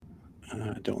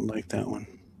I don't like that one.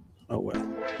 Oh,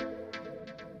 well.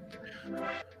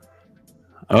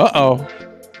 Uh-oh.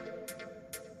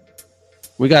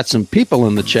 We got some people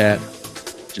in the chat.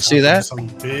 Did you see that? Some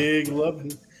big love.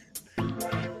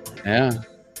 Yeah.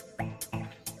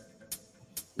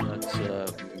 Let's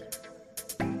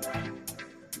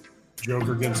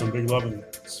Joker getting some big love.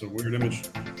 It's a weird image.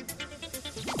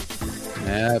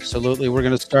 Absolutely. We're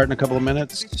going to start in a couple of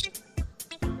minutes.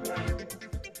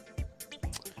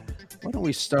 Why don't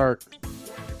we start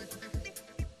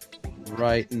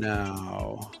right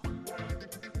now?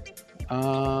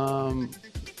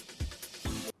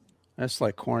 That's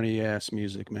like corny ass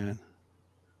music, man.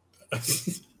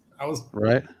 I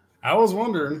was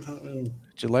wondering. Did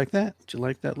you like that? Did you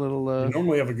like that little? You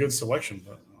normally have a good selection,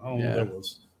 but I don't know what that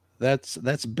was.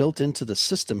 That's built into the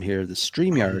system here, the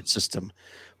StreamYard system.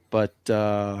 But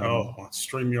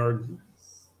StreamYard.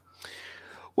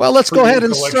 Well, let's go ahead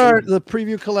and start the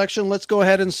preview collection. Let's go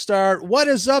ahead and start. What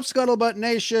is up, Scuttlebutt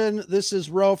Nation? This is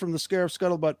Ro from the Scarif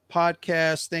Scuttlebutt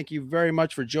podcast. Thank you very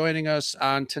much for joining us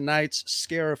on tonight's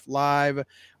Scarif Live.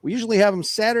 We usually have them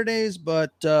Saturdays,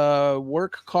 but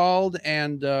work called,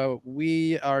 and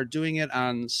we are doing it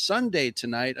on Sunday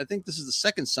tonight. I think this is the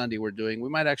second Sunday we're doing. We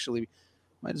might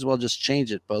as well just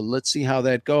change it, but let's see how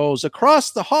that goes.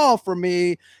 Across the hall from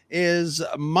me is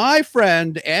my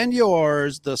friend and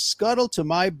yours, the scuttle to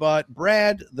my butt,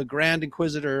 Brad, the Grand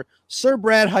Inquisitor. Sir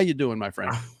Brad, how you doing, my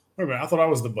friend? Wait a minute, I thought I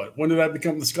was the butt. When did I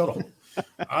become the scuttle?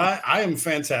 I am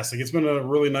fantastic. It's been a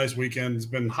really nice weekend. It's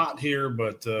been hot here,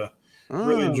 but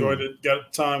really enjoyed it.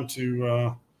 Got time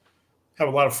to have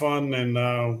a lot of fun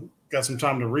and got some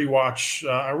time to rewatch.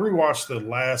 I rewatched the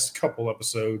last couple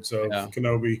episodes of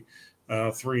Kenobi.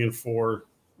 3 and 4.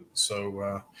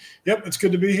 So, it's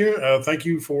good to be here. Thank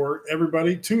you to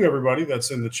everybody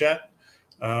that's in the chat.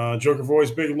 Joker Voice,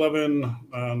 Big Lovin',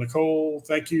 Nicole,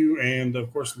 thank you. And,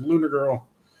 of course, Lunar Girl,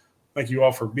 thank you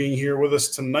all for being here with us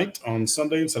tonight on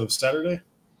Sunday instead of Saturday.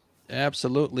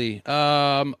 Absolutely.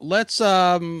 Let's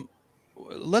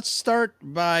start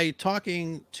by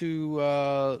talking to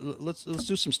let's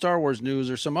do some Star Wars news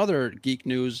or some other geek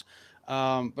news.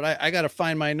 But I got to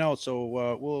find my notes,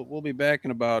 so we'll be back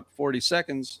in about 40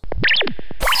 seconds.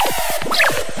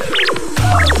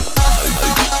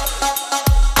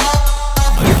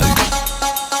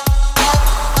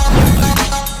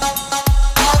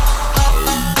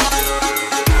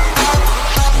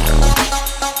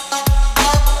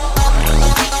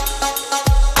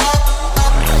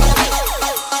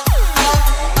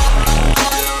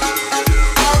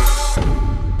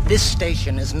 This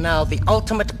station is now the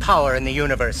ultimate power in the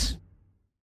universe.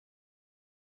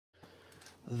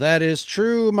 That is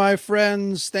true, my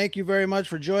friends. Thank you very much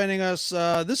for joining us.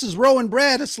 This is Ro and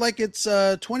Brad. It's like it's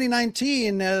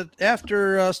 2019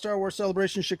 after Star Wars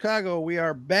Celebration Chicago. We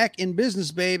are back in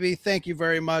business, baby. Thank you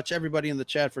very much, everybody in the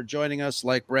chat, for joining us.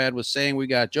 Like Brad was saying, we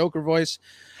got Joker Voice,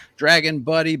 Dragon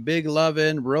Buddy, Big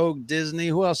Lovin', Rogue Disney.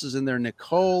 Who else is in there?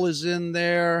 Nicole is in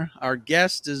there. Our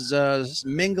guest is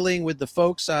mingling with the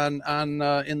folks on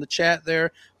in the chat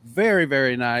there. Very,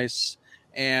 very nice.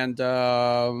 And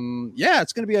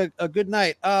it's going to be a good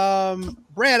night.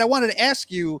 Brad, I wanted to ask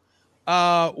you,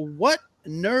 what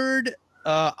nerd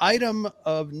item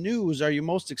of news are you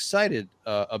most excited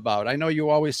about? I know you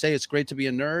always say it's great to be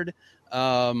a nerd,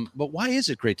 but why is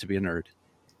it great to be a nerd?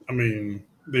 I mean,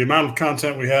 the amount of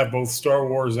content we have, both Star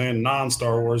Wars and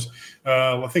non-Star Wars.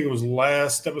 I think it was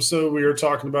last episode we were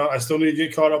talking about. I still need to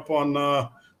get caught up on.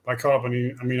 By caught up, I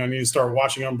need to start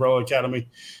watching Umbrella Academy.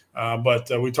 But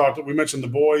we mentioned The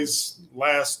Boys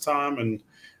last time, and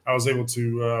I was able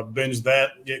to binge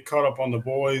that, get caught up on The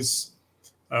Boys.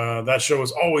 That show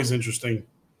is always interesting.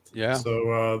 Yeah.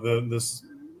 So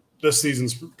this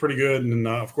season's pretty good, and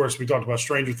of course we talked about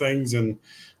Stranger Things, and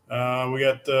we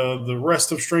got the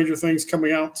rest of Stranger Things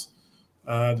coming out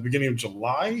at the beginning of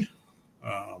July.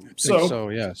 So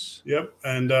yes. Yep.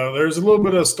 And there's a little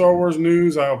bit of Star Wars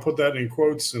news. I'll put that in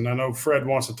quotes, and I know Fred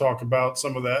wants to talk about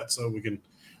some of that, so we can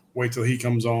wait till he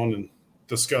comes on and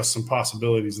discuss some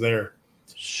possibilities there.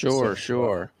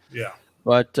 Sure. Yeah.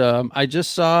 But I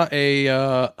just saw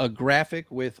a graphic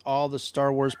with all the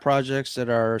Star Wars projects that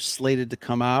are slated to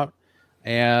come out,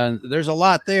 and there's a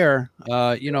lot there.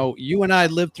 You and I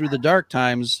lived through the dark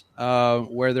times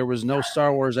where there was no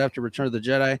Star Wars after Return of the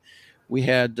Jedi. We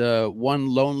had one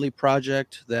lonely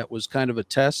project that was kind of a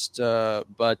test,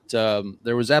 but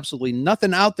there was absolutely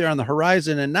nothing out there on the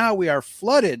horizon, and now we are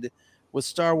flooded with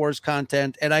Star Wars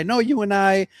content. And I know you and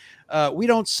I, we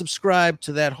don't subscribe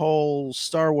to that whole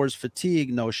Star Wars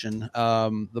fatigue notion.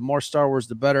 The more Star Wars,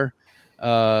 the better.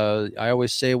 I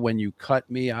always say, when you cut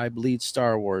me, I bleed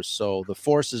Star Wars. So the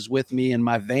Force is with me in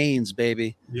my veins,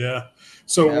 baby. Yeah.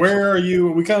 So Absolutely. where are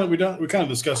you? We kind of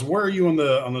discussed. Where are you on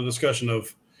the discussion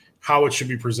of how it should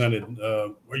be presented?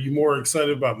 Are you more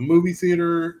excited about movie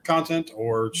theater content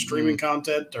or streaming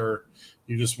content, or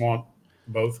you just want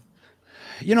both?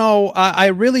 You know, I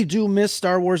really do miss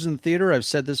Star Wars in the theater. I've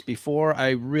said this before.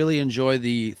 I really enjoy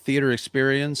the theater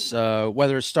experience,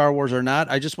 whether it's Star Wars or not.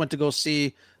 I just went to go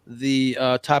see the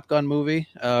Top Gun movie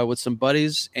with some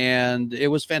buddies, and it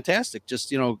was fantastic.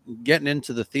 Just, getting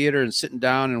into the theater and sitting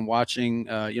down and watching,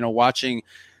 watching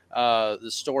the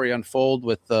story unfold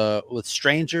with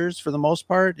strangers for the most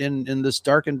part in this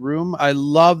darkened room. I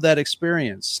love that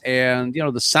experience, and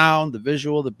the sound, the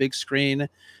visual, the big screen.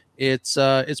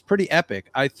 It's pretty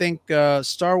epic. I think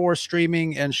Star Wars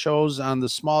streaming and shows on the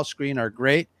small screen are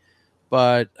great,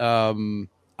 but I'm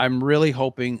really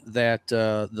hoping that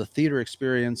the theater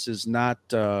experience does not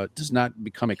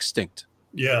become extinct.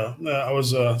 Yeah, I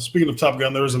was speaking of Top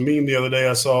Gun. There was a meme the other day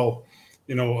I saw.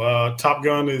 Top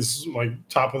Gun is like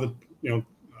top of the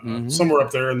somewhere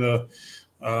up there in the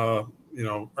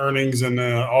earnings, and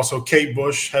also Kate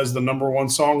Bush has the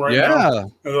 #1 song right now.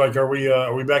 And they're like, are we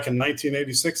back in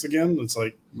 1986 again? It's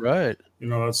like, right.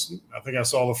 I think I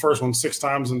saw the first one 6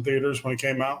 times in theaters when it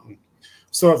came out, and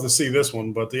still have to see this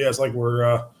one. But yeah, it's like we're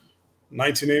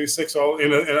 1986 all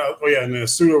in a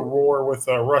pseudo war with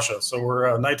Russia. So we're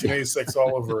 1986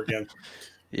 all over again.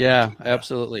 Yeah,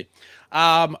 absolutely.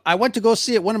 I went to go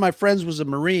see it. One of my friends was a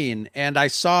Marine, and I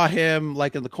saw him,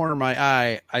 like, in the corner of my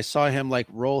eye. I saw him, like,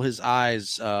 roll his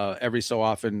eyes every so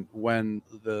often when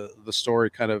the story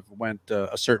kind of went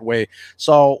a certain way.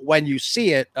 So when you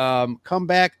see it, come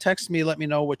back, text me, let me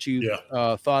know what you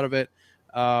thought of it.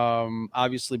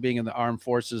 Obviously, being in the armed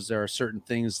forces, there are certain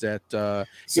things that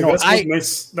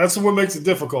that's what makes it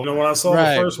difficult. When I saw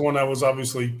the first one, I was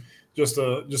obviously just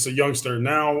a youngster.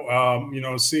 Now,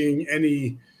 seeing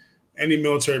any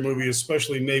military movie,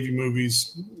 especially Navy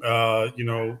movies,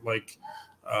 like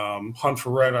Hunt for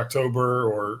Red October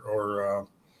or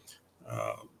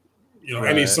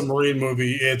any submarine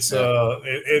movie,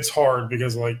 it's hard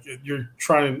because you're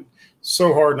trying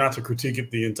so hard not to critique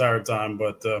it the entire time.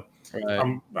 But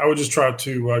I would just try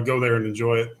to go there and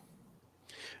enjoy it.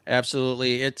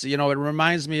 Absolutely. It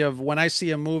reminds me of when I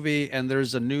see a movie and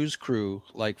there's a news crew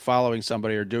like following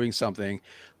somebody or doing something.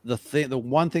 The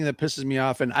one thing that pisses me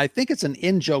off, and I think it's an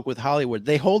in-joke with Hollywood,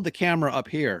 they hold the camera up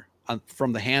here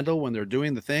from the handle when they're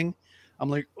doing the thing. I'm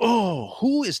like, oh,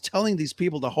 who is telling these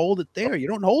people to hold it there? You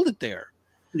don't hold it there.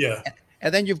 Yeah.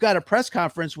 And then you've got a press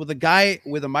conference with a guy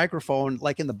with a microphone,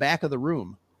 like in the back of the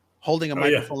room, holding a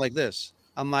microphone like this.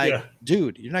 I'm like,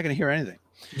 dude, you're not going to hear anything.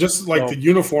 Just like the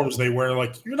uniforms they wear,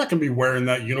 like you're not going to be wearing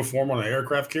that uniform on an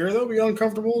aircraft carrier. They'll be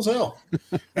uncomfortable as hell.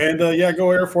 And go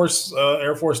Air Force.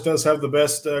 Air Force does have the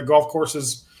best golf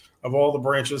courses of all the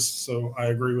branches. So I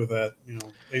agree with that.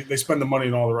 They spend the money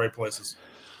in all the right places.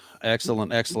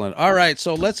 Excellent. All right,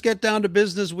 so let's get down to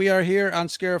business. We are here on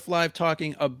Scarif Live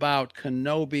talking about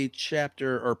Kenobi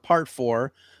Part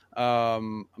 4.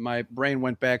 My brain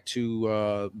went back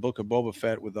to Book of Boba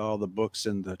Fett with all the books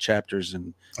and the chapters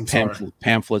and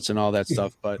pamphlets and all that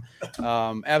stuff. But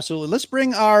absolutely, let's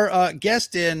bring our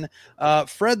guest in.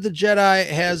 Fred the Jedi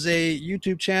has a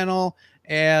YouTube channel,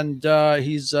 and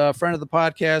he's a friend of the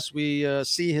podcast. We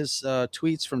see his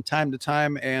tweets from time to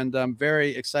time, and I'm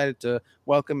very excited to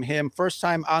welcome him. First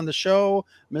time on the show,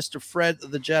 Mr. Fred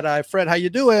the Jedi. Fred, how you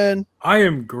doing? I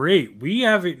am great. We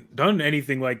haven't done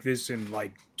anything like this in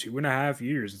like 2.5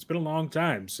 years. It's been a long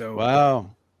time. So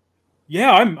wow.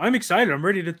 Yeah, I'm excited. I'm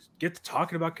ready to get to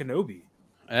talking about Kenobi.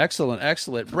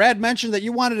 Excellent. Brad mentioned that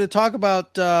you wanted to talk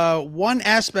about one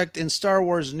aspect in Star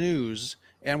Wars news,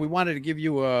 and we wanted to give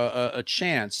you a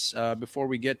chance before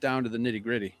we get down to the nitty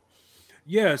gritty.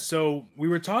 Yeah, so we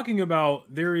were talking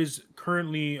about there is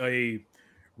currently a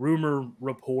rumor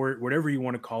report, whatever you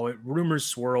want to call it. Rumors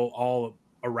swirl all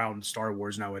around Star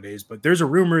Wars nowadays, but there's a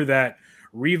rumor that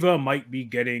Reva might be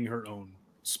getting her own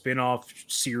spin-off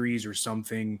series or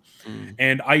something.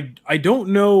 And I don't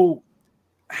know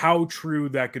how true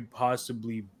that could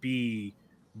possibly be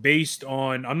based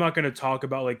on, I'm not going to talk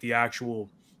about like the actual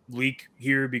leak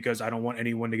here because I don't want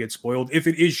anyone to get spoiled if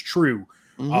it is true.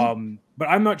 But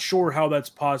I'm not sure how that's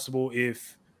possible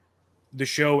if the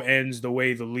show ends the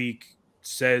way the leak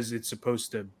says it's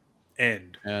supposed to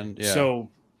end. And so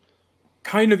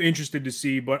kind of interested to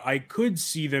see, but I could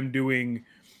see them doing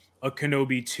a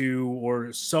Kenobi 2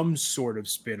 or some sort of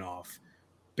spin-off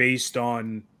based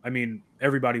on, I mean,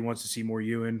 everybody wants to see more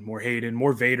Ewan, more Hayden,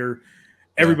 more Vader.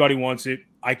 Everybody wants it.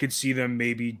 I could see them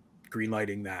maybe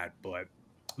greenlighting that, but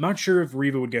not sure if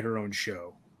Reva would get her own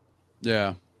show.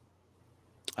 Yeah.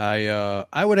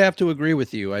 I would have to agree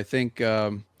with you. I think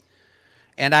and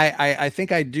I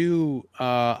think I do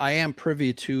I am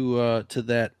privy to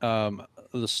that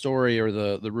the story or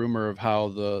the rumor of how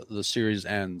the series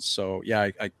ends. So yeah,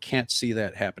 I can't see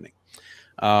that happening.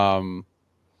 Um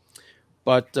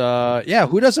but yeah,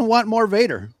 who doesn't want more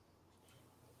Vader?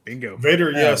 Bingo.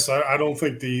 Vader, Yeah. yes. I don't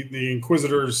think the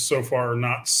Inquisitors so far are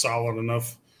not solid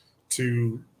enough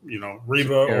to,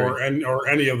 Reva or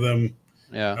any of them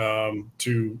Yeah.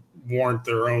 to warrant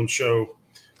their own show.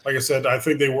 Like I said, I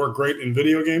think they work great in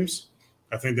video games.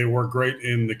 I think they work great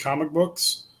in the comic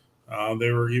books.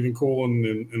 They were even cool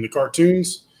in the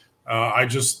cartoons. I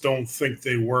just don't think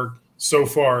they work so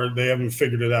far. They haven't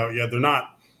figured it out yet. They're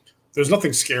not. There's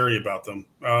nothing scary about them.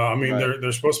 I mean, Right.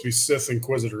 they're supposed to be Sith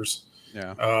Inquisitors,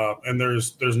 Yeah. and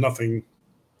there's nothing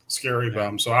scary about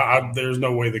them. So there's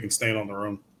no way they can stand on their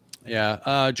own.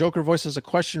 Yeah. Joker Voice has a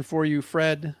question for you,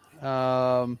 Fred.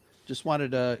 Just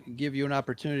wanted to give you an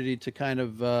opportunity to kind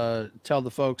of tell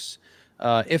the folks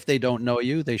if they don't know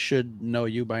you, they should know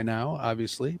you by now,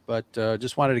 obviously. But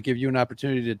just wanted to give you an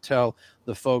opportunity to tell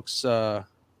the folks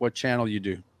what channel you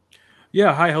do.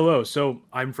 Yeah, hi, hello. So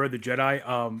I'm Fred the Jedi.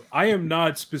 I am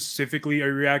not specifically a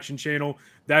reaction channel.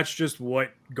 That's just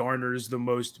what garners the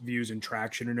most views and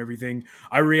traction and everything.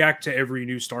 I react to every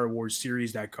new Star Wars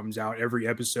series that comes out, every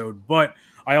episode, but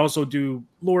I also do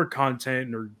lore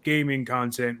content or gaming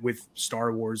content with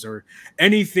Star Wars or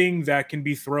anything that can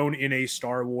be thrown in a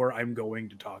Star War I'm going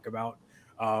to talk about.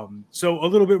 So a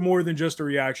little bit more than just a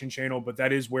reaction channel, but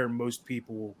that is where most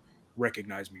people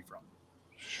recognize me from.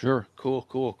 Sure.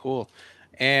 Cool.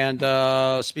 And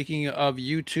speaking of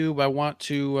YouTube, I want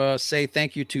to say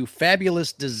thank you to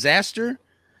Fabulous Disaster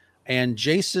and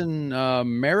Jason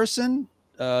Marison,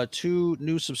 two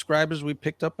new subscribers we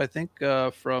picked up, I think,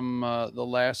 from the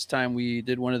last time we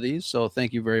did one of these. So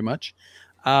thank you very much.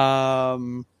 Yeah.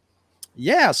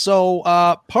 So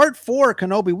part 4,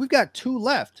 Kenobi, we've got 2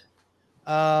 left.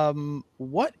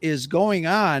 What is going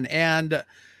on? And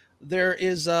there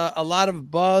is a lot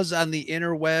of buzz on the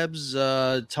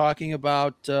interwebs talking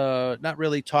about, not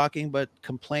really talking, but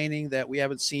complaining that we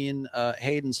haven't seen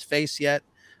Hayden's face yet.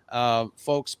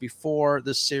 Folks, before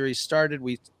this series started,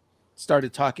 we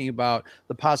started talking about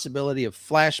the possibility of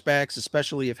flashbacks,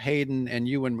 especially if Hayden and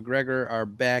Ewan McGregor are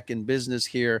back in business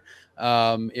here.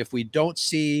 If we don't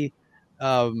see,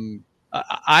 I'm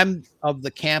of the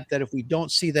camp that if we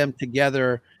don't see them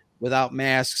together without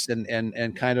masks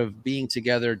and kind of being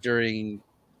together during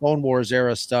Clone Wars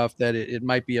era stuff, that it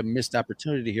might be a missed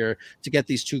opportunity here to get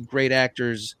these 2 great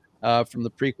actors from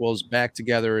the prequels back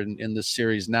together in this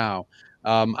series now.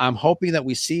 I'm hoping that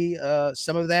we see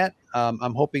some of that.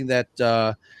 I'm hoping that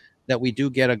that we do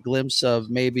get a glimpse of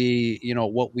maybe,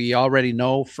 what we already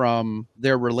know from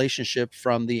their relationship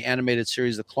from the animated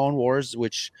series The Clone Wars,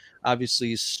 which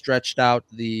obviously stretched out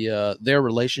their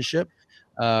relationship.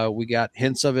 We got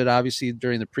hints of it obviously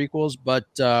during the prequels, but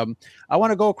I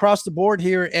want to go across the board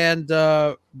here and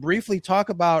briefly talk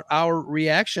about our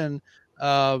reaction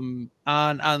on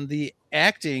the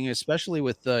acting, especially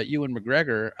with Ewan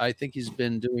McGregor. I think he's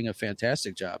been doing a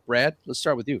fantastic job. Brad, let's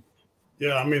start with you.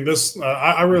 Yeah, I mean this.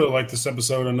 I really like this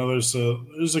episode. I know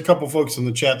there's a couple folks in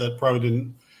the chat that probably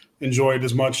didn't enjoy it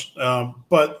as much,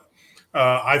 but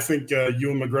I think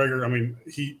Ewan McGregor. I mean,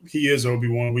 he is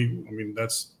Obi-Wan. I mean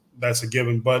that's a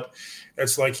given. But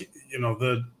it's like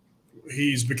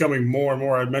he's becoming more and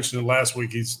more. I mentioned it last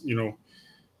week. He's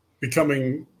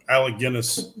becoming Alec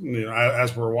Guinness.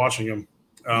 As we're watching him,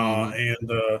 and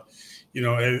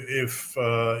if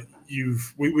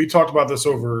we talked about this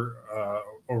over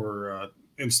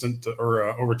instant or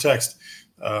over text.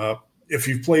 If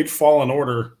you've played Fallen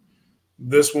Order,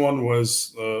 this one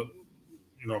was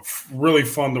really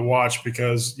fun to watch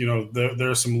because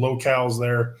there are some locales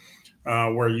there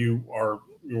where you're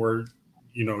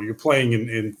playing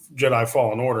in Jedi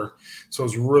Fallen Order, so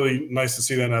it's really nice to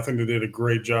see that. And I think they did a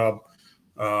great job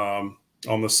on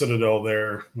the Citadel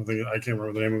there. I can't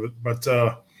remember the name of it, but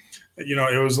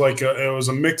it was like it was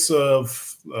a mix of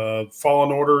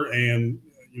Fallen Order and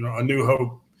A New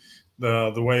Hope.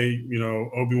 The way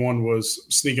Obi-Wan was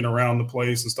sneaking around the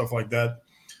place and stuff like that,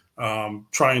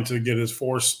 trying to get his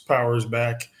Force powers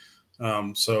back.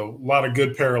 So a lot of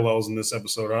good parallels in this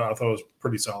episode. I thought it was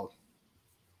pretty solid.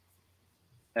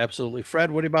 Absolutely.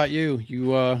 Fred, what about you?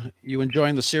 You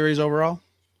enjoying the series overall?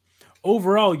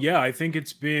 Overall, yeah, I think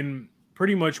it's been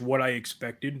pretty much what I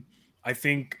expected. I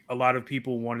think a lot of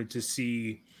people wanted to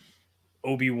see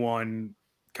Obi-Wan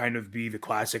kind of be the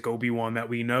classic Obi-Wan that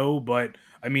we know, but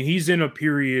I mean, he's in a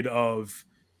period of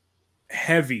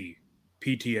heavy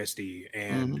PTSD,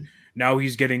 and Mhm. now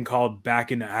he's getting called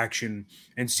back into action,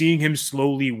 and seeing him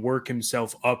slowly work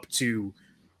himself up to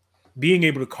being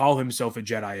able to call himself a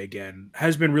Jedi again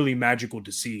has been really magical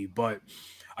to see. But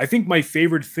I think my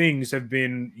favorite things have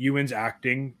been Ewan's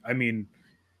acting. I mean,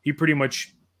 he pretty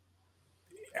much,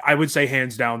 I would say,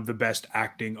 hands down, the best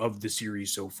acting of the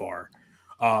series so far.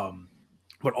 Um,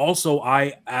 but also,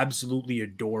 I absolutely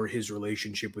adore his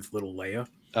relationship with little Leia.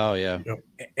 Oh yeah.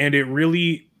 And it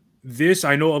really, this,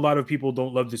 I know a lot of people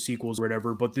don't love the sequels or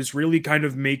whatever, but this really kind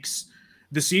of makes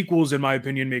the sequels, in my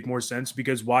opinion, make more sense,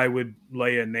 because why would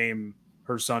Leia name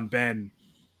her son Ben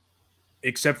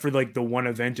except for like the one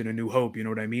event in A New Hope? You know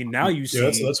what I mean? Now you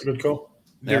Yeah, see that's a good call.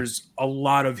 there's a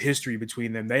lot of history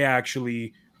between them. They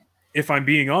actually, if I'm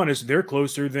being honest, they're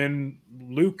closer than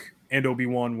Luke and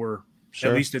Obi-Wan were,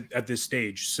 Sure. at least at this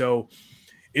stage. So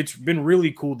it's been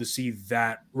really cool to see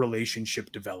that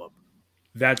relationship develop.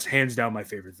 That's hands down my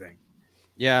favorite thing.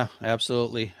 Yeah,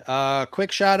 absolutely.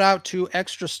 Quick shout out to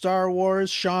Extra Star Wars.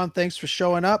 Sean, thanks for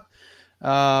showing up.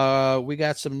 We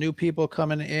got some new people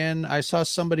coming in. I saw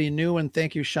somebody new, and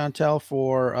thank you, Chantel,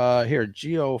 for here,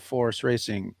 GeoForce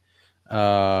Racing.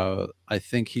 I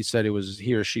think he said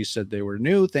he or she said they were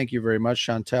new. Thank you very much,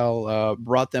 Chantel.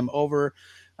 Brought them over.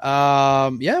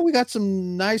 Yeah, we got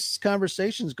some nice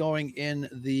conversations going in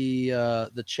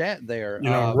the chat there.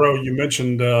 Ro, you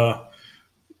mentioned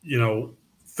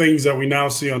things that we now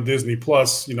see on Disney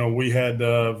Plus. We had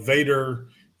Vader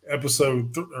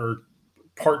episode or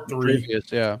part 3,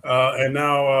 previous, yeah. And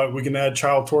now we can add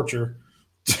child torture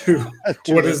to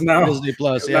To what is now Disney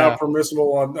Plus, now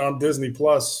permissible on Disney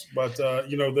Plus. But I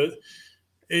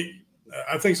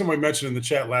think somebody mentioned in the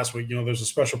chat last week, there's a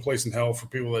special place in hell for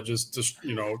people that just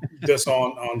diss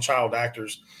on child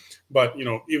actors. But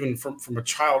even from a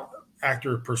child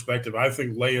actor perspective, I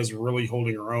think Leia's really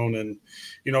holding her own. And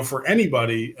for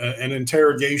anybody, an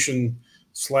interrogation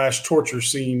 / torture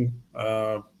scene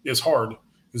is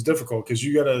difficult, because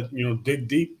you got to dig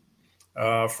deep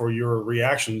for your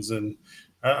reactions, and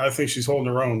I think she's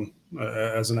holding her own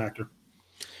as an actor.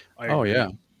 Oh yeah.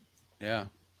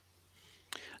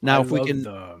 Now, if we can,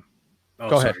 go ahead.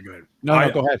 Go ahead.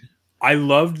 No, go ahead. I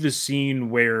loved the scene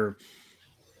where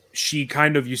she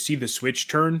you see the switch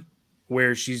turn,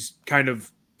 where she's kind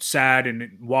of sad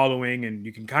and wallowing, and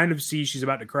you can kind of see she's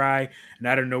about to cry, and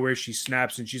out of nowhere she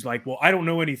snaps and she's like, well, I don't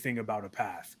know anything about a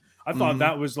path. I thought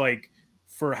that was like,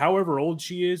 for however old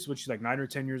she is, which she's like 9 or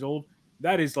 10 years old,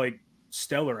 that is like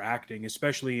stellar acting,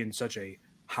 especially in such a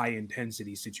high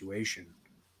intensity situation.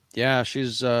 Yeah,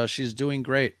 she's doing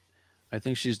great. I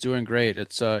think she's doing great.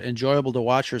 It's enjoyable to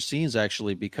watch her scenes,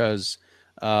 actually, because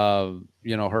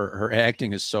her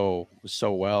acting is so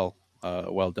well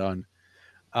done.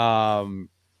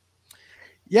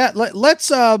 Yeah, let's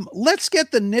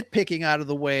get the nitpicking out of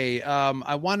the way.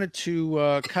 I wanted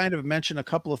to kind of mention a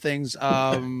couple of things.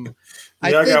 I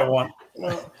got one.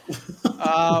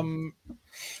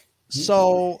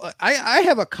 So I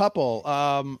have a couple,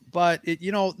 but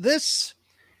this,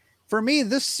 for me,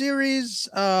 this series,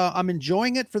 I'm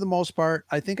enjoying it for the most part.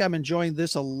 I think I'm enjoying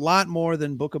this a lot more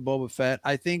than Book of Boba Fett.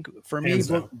 I think for me,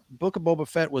 Book of Boba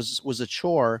Fett was a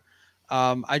chore.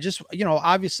 I just,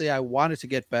 obviously I wanted to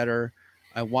get better.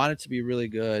 I want it to be really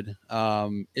good.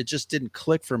 It just didn't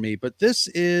click for me. But this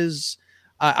is,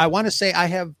 I want to say I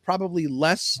have probably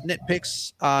less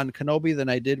nitpicks on Kenobi than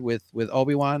I did with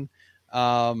Obi-Wan.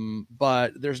 But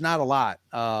there's not a lot.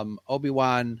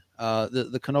 Obi-Wan,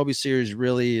 the Kenobi series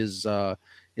really is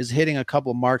hitting a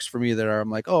couple of marks for me that I'm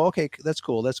like, oh, okay, that's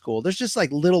cool. There's just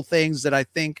like little things that I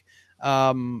think,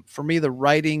 for me, the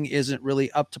writing isn't really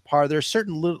up to par. There's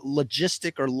certain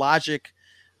logistic or logic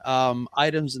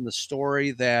items in the story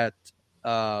that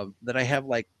I have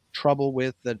like trouble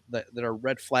with, that are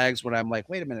red flags when I'm like,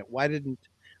 wait a minute, why didn't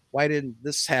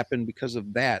this happen because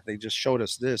of that? They just showed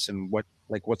us this, and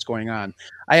what's going on.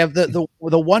 I have the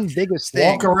one biggest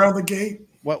thing. Walk around the gate.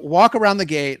 Walk around the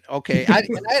gate. Okay. I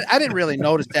didn't really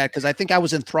notice that, because I think I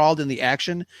was enthralled in the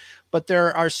action, but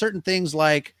there are certain things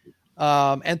like,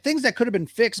 and things that could have been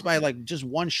fixed by like just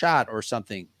one shot or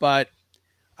something. But,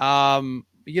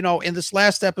 in this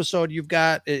last episode, you've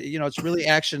got, it's really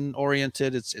action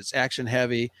oriented. It's action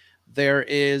heavy. There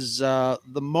is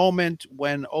the moment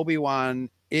when Obi-Wan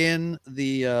in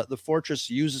the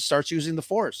fortress starts using the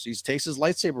Force. He takes his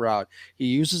lightsaber out. He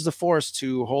uses the Force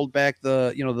to hold back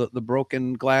the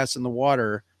broken glass in the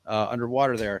water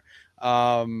underwater there.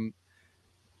 I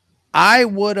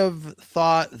would have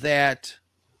thought that,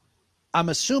 I'm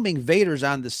assuming Vader's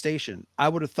on the station. I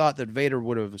would have thought that Vader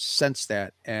would have sensed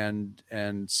that and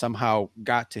somehow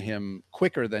got to him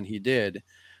quicker than he did.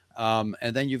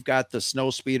 And then you've got the snow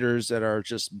speeders that are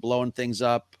just blowing things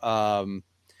up.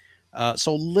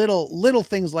 So little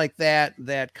things like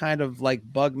that kind of like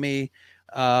bug me.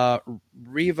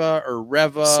 Reva or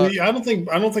Reva. See, I don't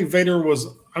think Vader was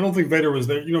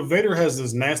there. You know, Vader has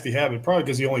this nasty habit, probably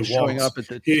because he only showing walks.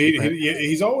 up at the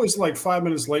He's always like 5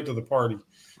 minutes late to the party.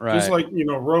 right. Just like, you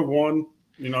know, Rogue One,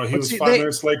 you know, he was 5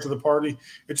 minutes late to the party.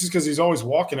 It's just because he's always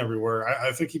walking everywhere.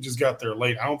 I think he just got there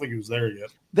late. I don't think he was there yet.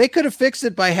 They could have fixed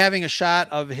it by having a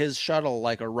shot of his shuttle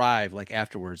like arrive like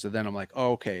afterwards, and then I'm like,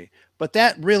 oh, okay. But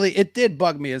that really, it did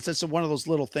bug me. It's just one of those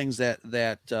little things that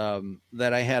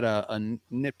I had a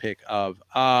nitpick of.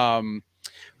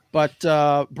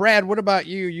 But Brad, what about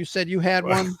you? You said you had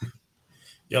one.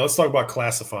 Yeah, let's talk about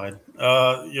classified.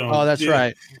 Oh, that's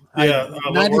right. Yeah,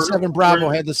 97 Bravo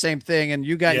had the same thing, and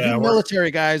you got you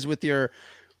military guys with your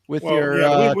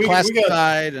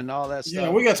classified and all that stuff. Yeah,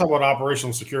 we got to talk about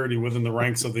operational security within the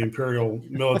ranks of the Imperial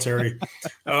military,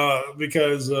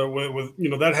 because with you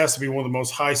know, that has to be one of the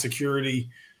most high security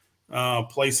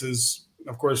places.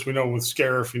 Of course, we know with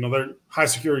Scarif, you know, their high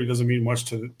security doesn't mean much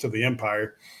to the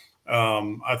Empire.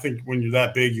 I think when you're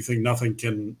that big, you think nothing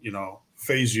can, you know,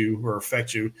 phase you or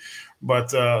affect you.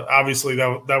 But obviously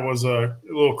that was a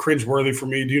little cringeworthy for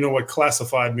me. Do you know what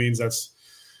classified means? That's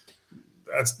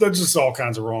just all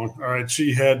kinds of wrong. All right.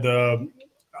 She had,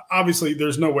 obviously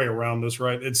there's no way around this,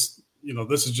 right? It's, you know,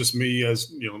 this is just me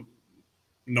as, you know,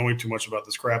 knowing too much about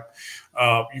this crap.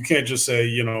 You can't just say,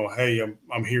 you know, hey,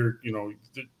 I'm here, you know,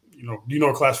 do you know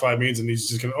what classified means? And he's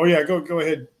just going to, oh yeah, go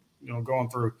ahead, you know,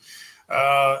 going through,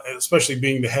 especially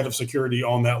being the head of security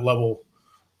on that level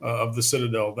of the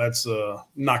Citadel. That's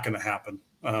not going to happen.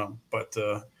 But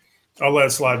I'll let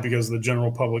it slide because the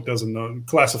general public doesn't know.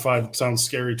 Classified sounds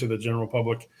scary to the general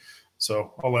public,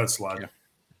 so I'll let it slide. Yeah.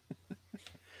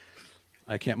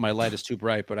 I can't. My light is too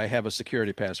bright, but I have a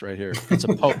security pass right here. It's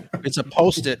a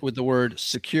Post-it with the word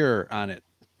 "secure" on it.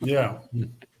 Yeah.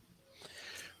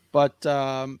 But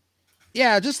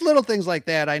yeah, just little things like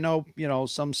that. I know, you know,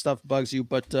 some stuff bugs you,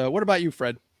 but what about you,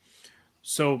 Fred?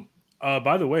 So,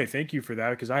 by the way, thank you for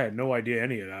that, because I had no idea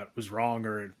any of that was wrong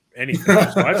or anything.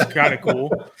 So that's kind of cool.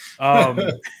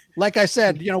 Like I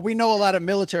said, you know, we know a lot of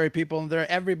military people, and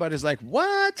everybody's like,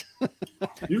 "What?"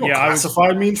 You know what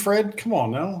classified means, Fred? Come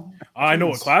on now. I know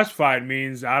what classified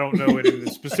means. I don't know it in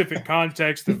the specific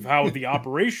context of how the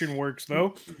operation works,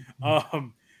 though.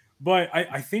 But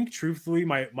I think, truthfully,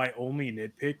 my only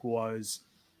nitpick was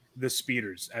the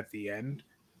speeders at the end.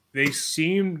 They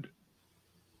seemed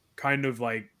kind of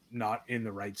like not in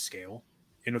the right scale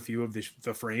in a few of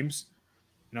the frames.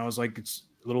 And I was like, it's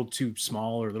a little too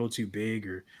small or a little too big,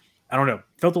 or I don't know.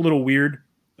 Felt a little weird.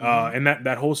 And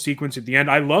that whole sequence at the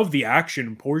end, I love the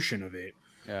action portion of it.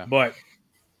 Yeah. But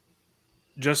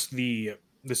just the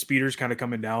speeders kind of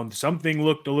coming down, something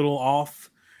looked a little off.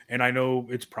 And I know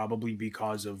it's probably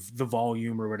because of the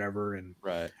volume or whatever. And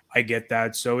right. I get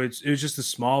that. So it was just a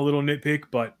small little nitpick.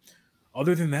 But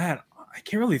other than that, I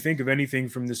can't really think of anything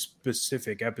from this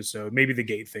specific episode. Maybe the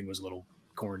gate thing was a little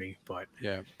corny, but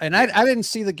yeah. And I didn't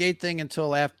see the gate thing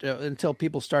until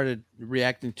people started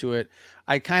reacting to it.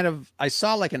 I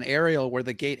saw like an aerial where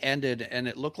the gate ended, and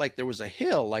it looked like there was a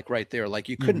hill like right there, like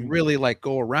you couldn't really like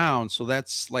go around. So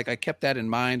that's like, I kept that in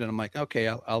mind, and I'm like, okay,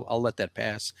 I'll let that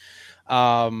pass.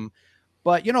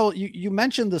 But you know, you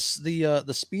mentioned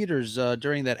the speeders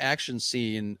during that action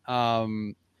scene.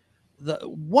 The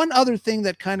one other thing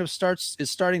that kind of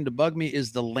is starting to bug me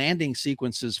is the landing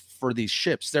sequences for these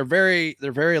ships. They're very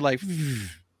like,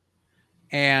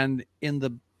 and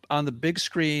on the big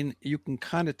screen, you can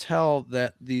kind of tell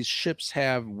that these ships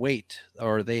have weight,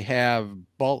 or they have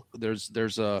bulk. There's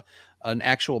an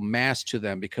actual mass to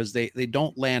them, because they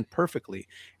don't land perfectly.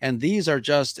 And these are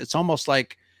just, it's almost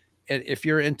like, if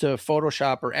you're into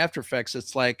Photoshop or After Effects,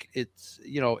 it's like, it's,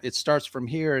 you know, it starts from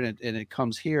here and it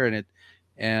comes here, and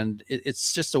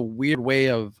it's just a weird way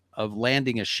of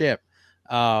landing a ship.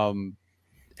 And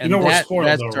you know, we're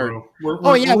spoiled though,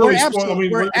 we're absolutely.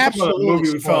 We're absolutely a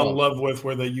movie we fell in love with,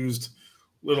 where they used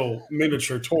little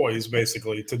miniature toys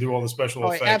basically to do all the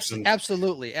special effects.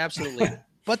 Absolutely.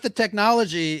 But the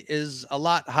technology is a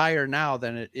lot higher now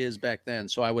than it is back then,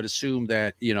 so I would assume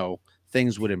that, you know,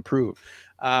 things would improve.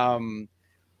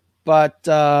 But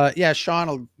yeah,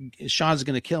 Sean's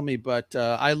going to kill me, but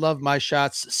I love my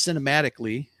shots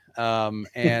cinematically.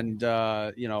 And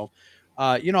the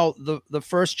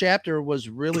first chapter was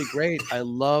really great. I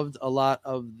loved a lot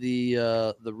of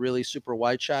the really super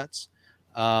wide shots.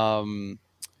 You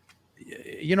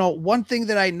know, one thing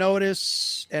that I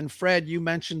noticed, and Fred, you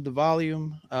mentioned the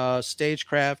volume,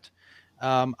 stagecraft.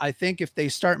 I think if they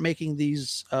start making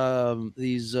these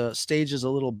stages a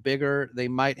little bigger, they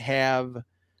might have,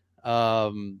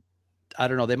 I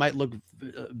don't know, they might look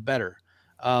better.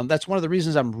 That's one of the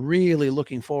reasons I'm really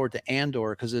looking forward to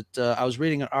Andor, because I was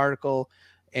reading an article,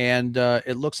 and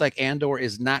it looks like Andor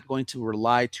is not going to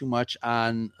rely too much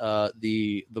on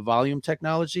the volume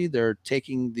technology. They're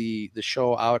taking the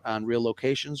show out on real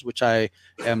locations, which I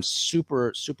am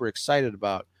super excited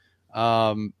about,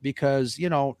 because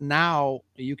now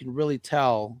you can really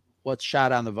tell what's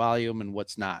shot on the volume and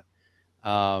what's not,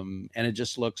 and it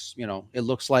just looks it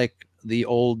looks like the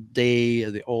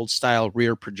old style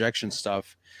rear projection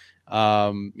stuff.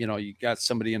 You got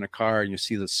somebody in a car and you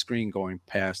see the screen going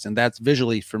past, and that's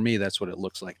visually, for me, that's what it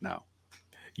looks like now.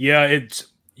 Yeah,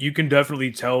 you can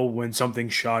definitely tell when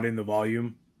something's shot in the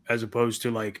volume as opposed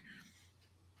to like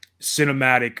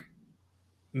cinematic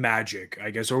magic, I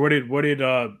guess. Or what did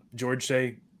George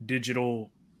say?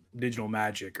 Digital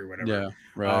magic or whatever. Yeah,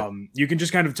 right. You can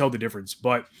just kind of tell the difference.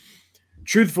 But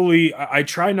truthfully, I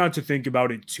try not to think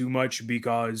about it too much,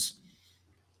 because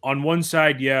on one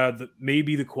side, yeah,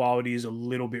 maybe the quality is a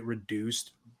little bit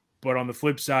reduced, but on the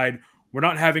flip side, we're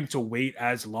not having to wait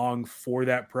as long for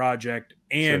that project,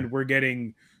 and we're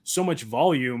getting so much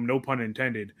volume, no pun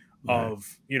intended, of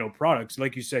products.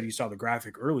 Like you said, you saw the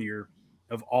graphic earlier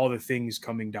of all the things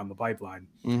coming down the pipeline,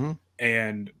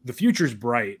 and the future's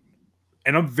bright,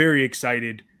 and I'm very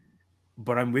excited.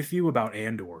 But I'm with you about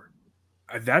Andor.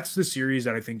 That's the series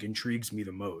that I think intrigues me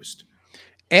the most.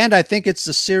 And I think it's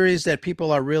the series that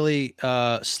people are really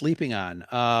sleeping on.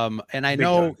 And I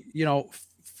know,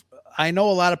 I know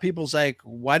a lot of people's like,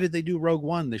 why did they do Rogue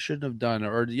One? They shouldn't have done.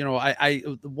 Or, I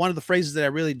one of the phrases that I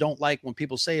really don't like when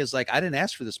people say is like, I didn't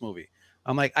ask for this movie.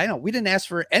 I'm like, I know we didn't ask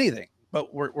for anything,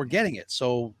 but we're getting it.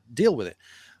 So deal with it.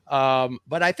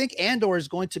 But I think Andor is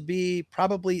going to be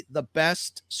probably the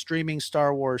best streaming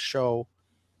Star Wars show,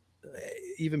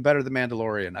 even better than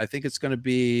Mandalorian. I think it's going to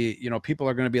be, people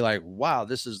are going to be like, wow,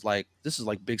 this is like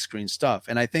big screen stuff.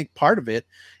 And I think part of it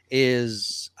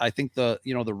is, I think the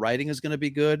writing is going to be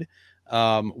good.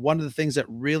 One of the things that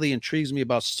really intrigues me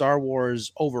about Star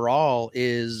Wars overall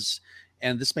is,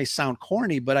 and this may sound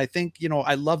corny, but I think,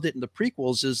 I loved it in the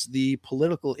prequels, is the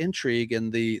political intrigue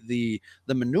and the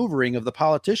maneuvering of the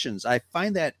politicians. I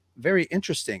find that very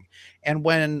interesting. And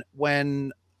when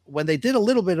they did a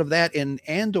little bit of that in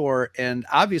Andor, and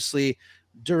obviously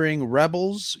during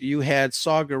Rebels, you had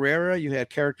Saw Gerrera, you had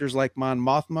characters like Mon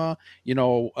Mothma,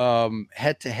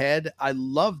 head to head. I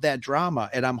love that drama,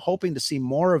 and I'm hoping to see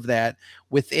more of that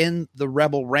within the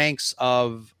Rebel ranks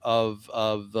of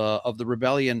the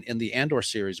rebellion in the Andor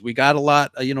series. We got a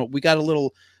lot, we got a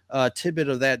little tidbit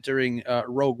of that during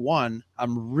Rogue One.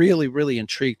 I'm really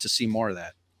intrigued to see more of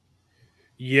that.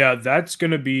 Yeah, that's going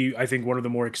to be, I think, one of the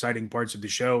more exciting parts of the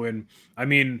show. And I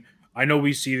mean, I know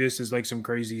we see this as like some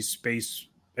crazy space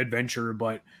adventure,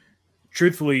 but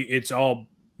truthfully, it's all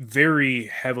very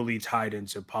heavily tied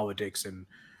into politics. And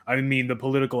I mean, the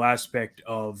political aspect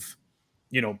of,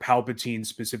 Palpatine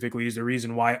specifically is the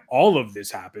reason why all of this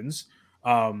happens.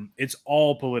 It's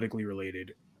all politically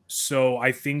related. So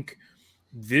I think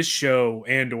this show,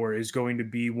 Andor, is going to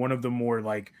be one of the more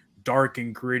like dark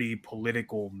and gritty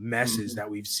political messes that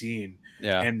we've seen.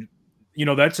 Yeah. And,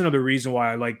 that's another reason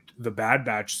why I liked The Bad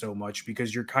Batch so much,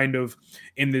 because you're kind of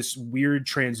in this weird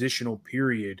transitional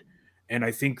period. And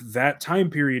I think that time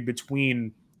period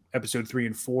between episode 3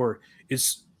 and 4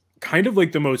 is kind of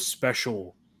like the most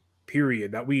special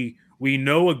period that we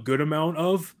know a good amount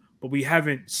of, but we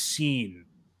haven't seen,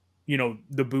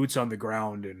 the boots on the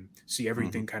ground and see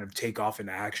everything kind of take off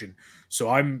into action. So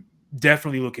I'm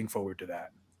definitely looking forward to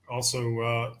that.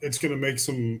 Also, it's going to make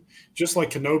some, just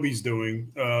like Kenobi's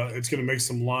doing, it's going to make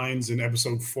some lines in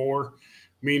episode 4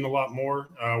 mean a lot more,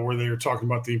 where they're talking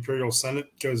about the Imperial Senate.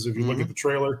 Because if you look at the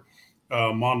trailer,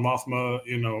 Mon Mothma,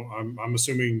 I'm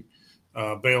assuming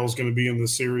Bail's going to be in the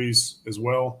series as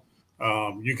well.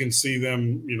 You can see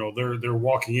them, they're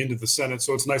walking into the Senate.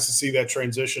 So it's nice to see that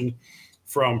transition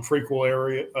from prequel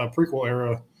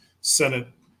era Senate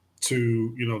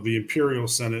to, the Imperial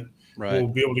Senate. Right. We'll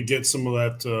be able to get some of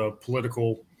that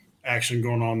political action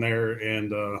going on there.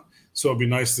 And so it'd be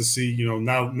nice to see,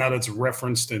 now that's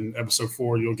referenced in episode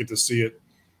 4, you'll get to see it,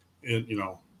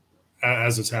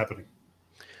 as it's happening.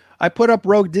 I put up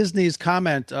Rogue Disney's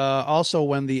comment also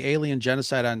when the alien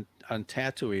genocide on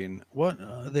Tatooine. What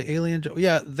the alien?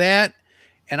 Yeah, that.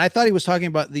 And I thought he was talking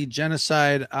about the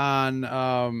genocide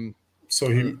on.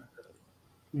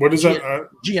 What is that?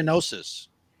 Geonosis.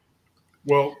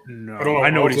 Well, no,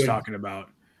 I know what he's talking about.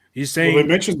 He's saying they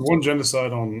mentioned one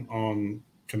genocide on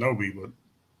Kenobi, but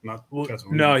not Well,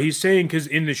 Tatooine. no, he's saying because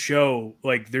in the show,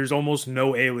 like, there's almost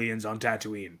no aliens on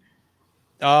Tatooine.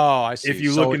 Oh, I see. If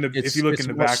you So look in the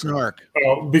more background, snark.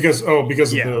 Because of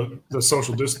Yeah. the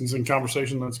social distancing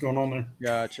conversation that's going on there.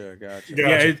 Gotcha.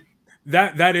 Yeah,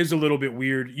 that is a little bit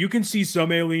weird. You can see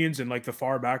some aliens in like the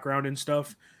far background and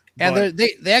stuff. And But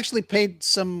they actually paid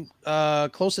some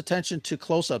close attention to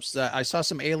close-ups. I saw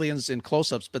some aliens in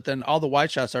close-ups, but then all the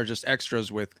wide shots are just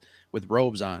extras with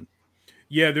robes on.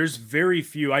 yeah, there's very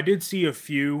few. I did see a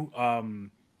few.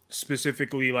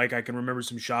 Specifically, like I can remember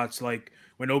some shots, like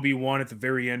when Obi-Wan at the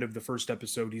very end of the first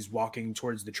episode, he's walking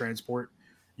towards the transport.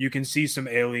 You can see some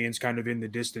aliens kind of in the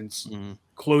distance,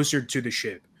 closer to the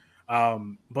ship.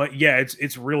 But yeah,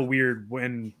 it's real weird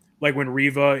when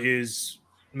Reva is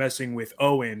messing with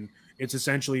Owen. It's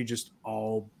essentially just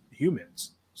all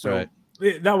humans. So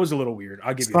Right. that was a little weird.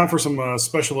 I'll give It's you time that. for some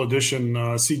special edition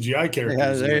CGI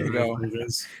characters. Yeah, there you go. for you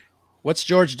guys. What's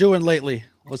George doing lately?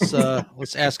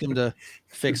 Let's ask him to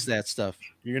fix that stuff.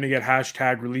 You're gonna get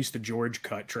hashtag release the George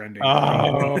cut trending.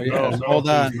 Oh, yes. Hold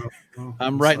on. No,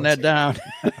 I'm writing that down.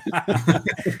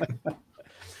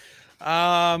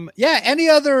 Yeah. Any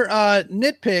other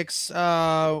nitpicks?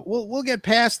 We'll get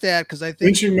past that because I think.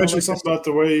 Didn't you mention something about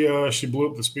the way she blew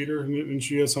up the speeder? Didn't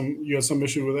you had some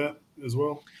issue with that as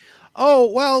well?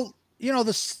 Oh well,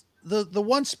 the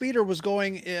one speeder was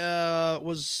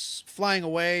was flying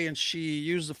away, and she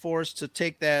used the force to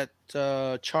take that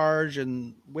charge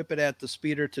and whip it at the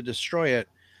speeder to destroy it.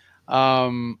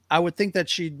 I would think that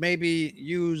she'd maybe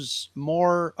use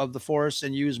more of the force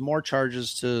and use more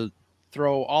charges to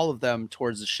throw all of them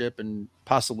towards the ship and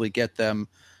possibly get them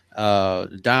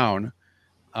down.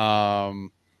 That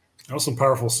was some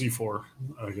powerful C4,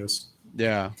 I guess.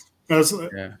 Yeah.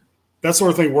 That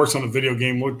sort of thing works on a video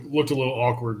game. Looked a little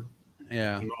awkward.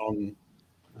 Yeah.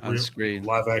 On screen,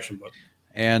 live action, but.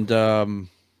 And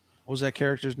what was that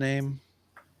character's name?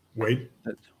 Wade.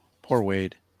 Poor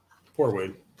Wade. Poor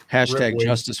Wade. Hashtag Wade.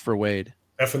 Justice for Wade.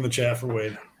 F in the chat for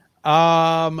Wade.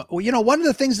 Well, one of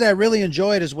the things that I really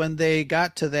enjoyed is when they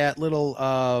got to that little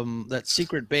that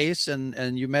secret base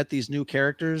and you met these new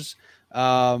characters.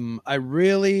 I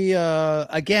really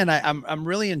I'm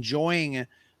really enjoying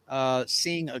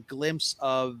seeing a glimpse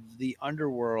of the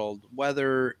underworld,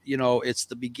 whether it's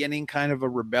the beginning kind of a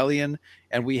rebellion,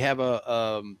 and we have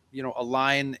a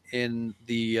line in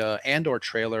the Andor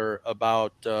trailer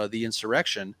about the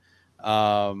insurrection,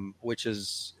 which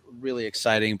is really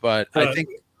exciting. But I think,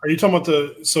 are you talking about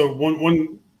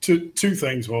two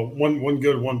things? Well, one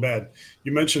good, one bad.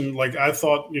 You mentioned, like, I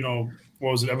thought,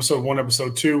 what was it, episode 1,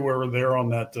 episode 2, where they're on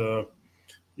that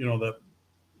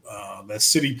that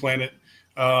city planet.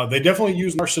 They definitely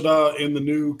used Nar Shaddaa in the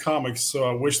new comics, so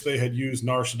I wish they had used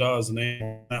Nar Shaddaa as the name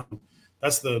on that one.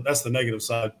 That's the negative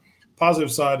side.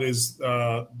 Positive side is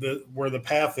where the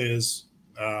path is,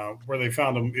 where they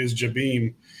found him, is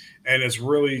Jabiim, and it's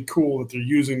really cool that they're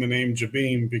using the name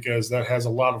Jabiim because that has a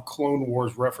lot of Clone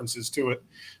Wars references to it,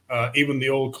 even the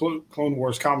old Clone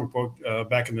Wars comic book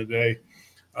back in the day.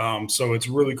 So it's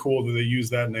really cool that they use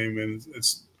that name, and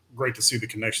it's great to see the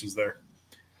connections there.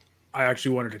 I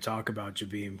actually wanted to talk about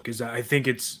Jabiim because I think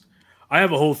I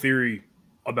have a whole theory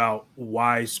about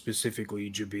why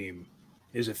specifically Jabiim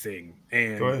is a thing.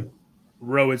 And go ahead.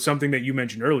 Ro, it's something that you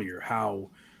mentioned earlier, how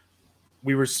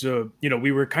we were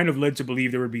we were kind of led to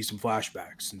believe there would be some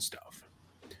flashbacks and stuff.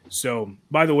 So,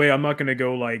 by the way, I'm not going to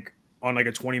go on a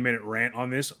 20-minute rant on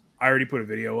this. I already put a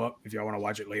video up if y'all want to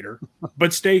watch it later,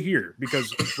 but stay here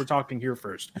because we're talking here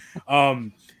first.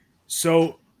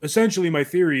 So essentially my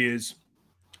theory is,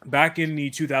 back in the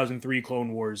 2003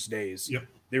 Clone Wars days,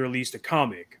 they released a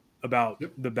comic about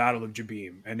the Battle of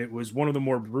Jabiim, and it was one of the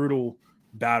more brutal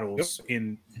battles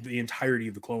in the entirety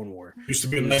of the Clone War. Used to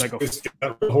be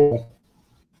a hole.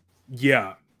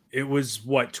 Yeah, it was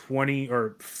 20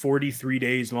 or 43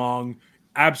 days long,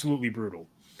 absolutely brutal.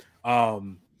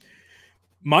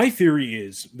 My theory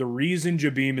is the reason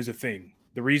Jabiim is a thing,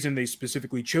 the reason they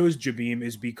specifically chose Jabiim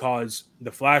is because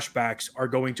the flashbacks are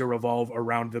going to revolve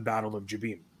around the Battle of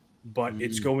Jabiim. But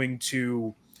it's going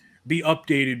to be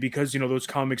updated because those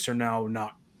comics are now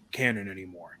not canon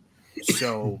anymore.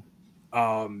 So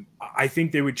I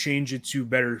think they would change it to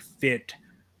better fit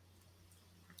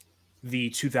the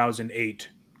 2008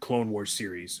 Clone Wars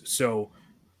series. So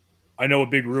I know a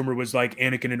big rumor was like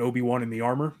Anakin and Obi-Wan in the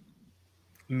armor.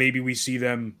 Maybe we see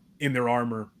them in their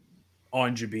armor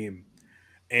on Jabiim.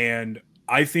 And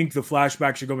I think the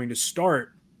flashbacks are going to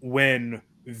start when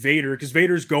Vader, because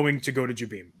Vader's going to go to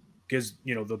Jabiim. Because,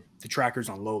 the tracker's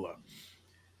on Lola.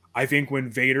 I think when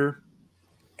Vader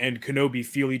and Kenobi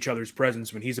feel each other's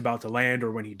presence when he's about to land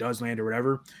or when he does land or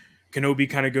whatever, Kenobi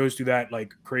kind of goes through that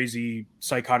like crazy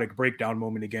psychotic breakdown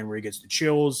moment again where he gets the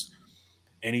chills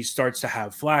and he starts to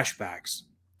have flashbacks.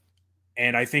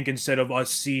 And I think instead of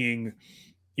us seeing,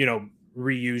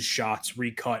 reused shots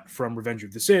recut from Revenge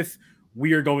of the Sith,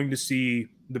 we are going to see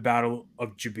the Battle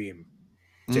of Jabiim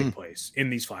take place in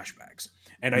these flashbacks.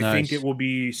 And I think it will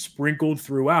be sprinkled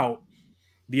throughout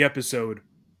the episode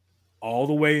all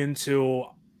the way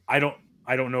until I don't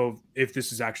know if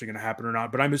this is actually going to happen or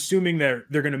not, but I'm assuming they're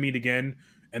going to meet again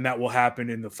and that will happen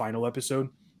in the final episode.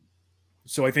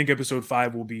 So I think episode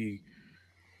 5 will be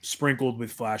sprinkled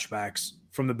with flashbacks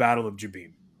from the Battle of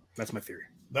Jabiim. That's my theory.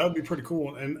 That would be pretty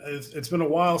cool. And it's been a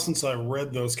while since I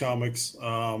read those comics,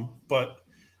 but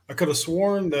I could have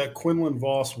sworn that Quinlan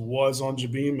Vos was on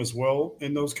Jabiim as well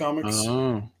in those comics.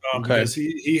 Okay. Because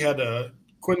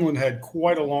Quinlan had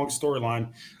quite a long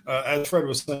storyline. As Fred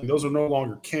was saying, those are no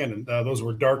longer canon. Those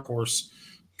were Dark Horse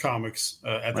comics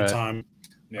at the time.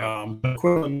 Yeah.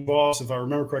 Quinlan Vos, if I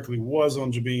remember correctly, was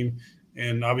on Jabiim,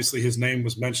 and obviously his name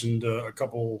was mentioned a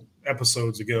couple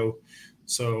episodes ago.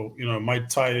 So, it might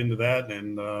tie it into that,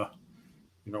 and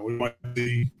we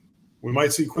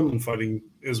might see Quinlan fighting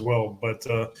as well. But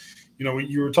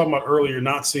you were talking about earlier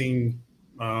not seeing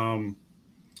Hayden's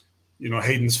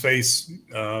face.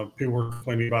 People were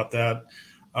complaining about that.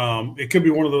 It could be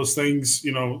one of those things,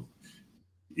 how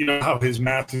his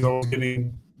mask is always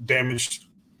getting damaged.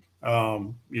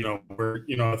 Where,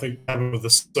 I think happened with the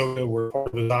soda where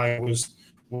part of his eye was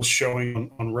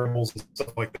showing on Rebels and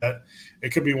stuff like that. It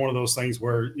could be one of those things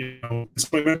where,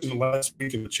 somebody mentioned last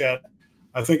week in the chat,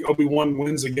 I think Obi-Wan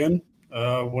wins again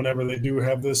whenever they do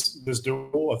have this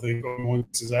duel. I think Obi-Wan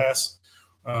gets his ass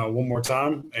one more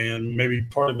time, and maybe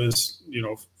part of his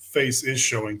face is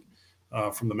showing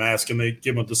from the mask, and they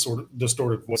give him a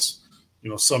distorted voice,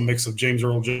 some mix of James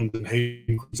Earl Jones and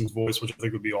Hayden Christensen's voice, which I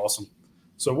think would be awesome.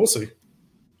 So we'll see.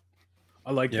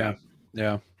 I like that.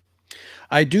 Yeah.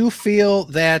 I do feel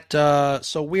that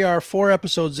so we are 4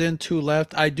 episodes in, 2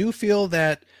 left. I do feel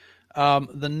that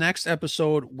the next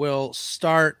episode will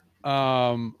start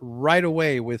right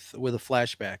away with a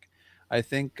flashback. I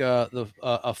think a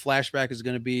flashback is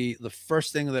going to be the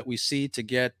first thing that we see to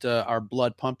get our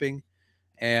blood pumping.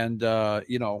 And,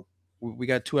 we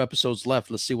got 2 episodes left.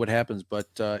 Let's see what happens.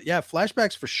 But,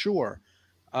 flashbacks for sure.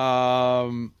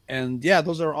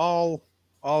 Those are all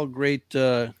great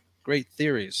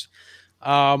theories.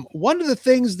 One of the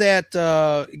things that,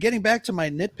 getting back to my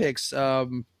nitpicks,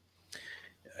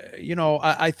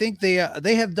 I think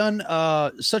they have done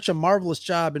such a marvelous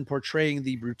job in portraying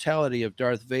the brutality of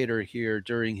Darth Vader here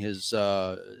during his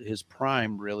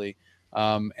prime, really.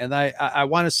 And I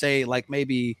want to say like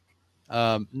maybe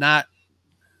not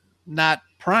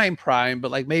prime,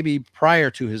 but like maybe prior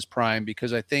to his prime,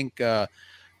 because I think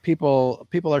people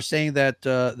are saying that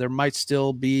there might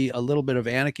still be a little bit of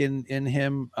Anakin in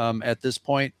him at this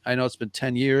point. I know it's been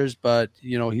 10 years, but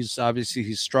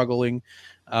he's struggling.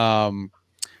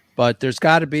 But there's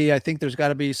got to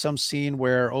be some scene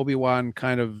where Obi-Wan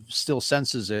kind of still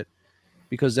senses it,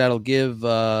 because that'll give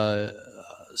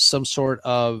some sort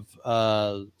of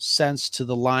sense to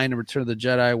the line in Return of the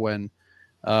Jedi when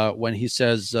he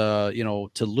says,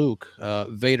 to Luke,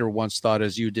 Vader once thought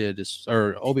as you did,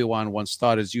 or Obi-Wan once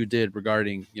thought as you did,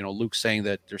 regarding, Luke saying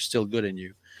that there's still good in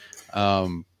you.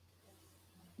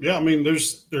 Yeah, I mean,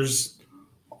 there's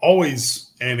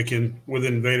always Anakin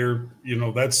within Vader.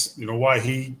 That's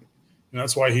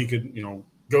why he could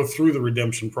go through the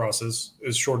redemption process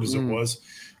as short as it was.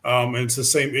 And it's the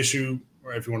same issue,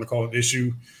 or if you want to call it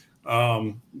issue,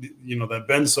 that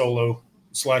Ben Solo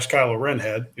 / Kylo Ren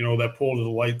had, that pull to the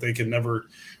light. They can never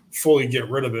fully get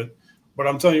rid of it. But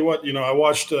I'm telling you what, I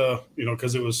watched,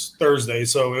 because it was Thursday,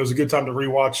 so it was a good time to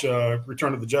rewatch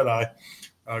Return of the Jedi,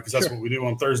 because that's what we do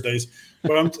on Thursdays.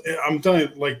 But I'm telling you,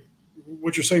 like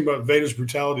what you're saying about Vader's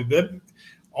brutality, that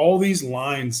all these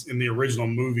lines in the original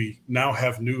movie now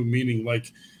have new meaning.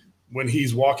 Like when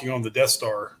he's walking on the Death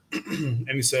Star and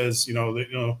he says,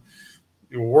 we're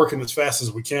working as fast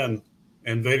as we can.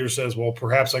 And Vader says, well,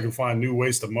 perhaps I can find new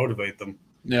ways to motivate them.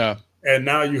 Yeah. And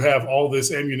now you have all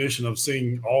this ammunition of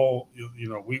seeing all,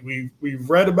 we've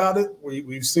read about it.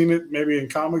 We've seen it maybe in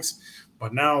comics,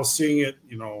 but now seeing it,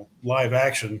 live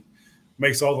action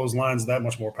makes all those lines that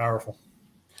much more powerful.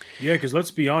 Yeah. Cause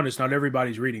let's be honest, not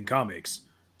everybody's reading comics.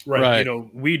 Right.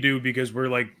 We do because we're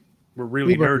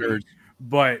really nerdy,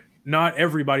 but not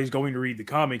everybody's going to read the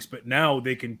comics, but now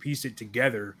they can piece it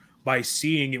together by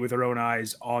seeing it with their own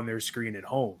eyes on their screen at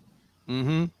home.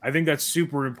 Mm-hmm. I think that's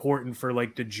super important for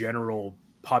like the general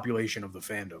population of the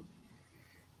fandom.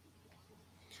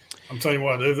 I'm telling you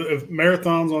what, if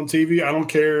marathons on TV, I don't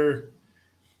care.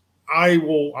 I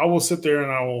will sit there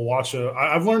and I will watch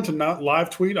I've learned to not live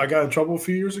tweet. I got in trouble a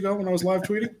few years ago when I was live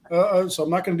tweeting, so I'm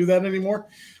not going to do that anymore.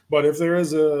 But if there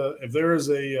is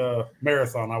a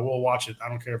marathon, I will watch it. I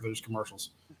don't care if there's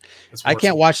commercials. I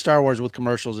can't watch Star Wars with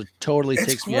commercials. It totally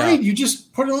takes me out. You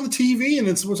just put it on the TV and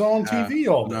it's what's on TV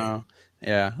all day. No.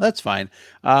 Yeah, that's fine.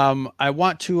 I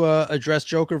want to address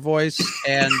Joker Voice,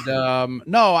 and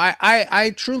no,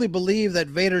 I truly believe that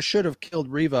Vader should have killed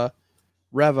Reva.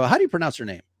 How do you pronounce her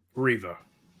name? Reva.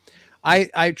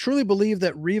 I truly believe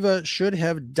that Reva should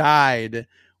have died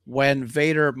when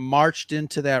Vader marched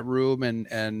into that room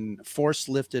and force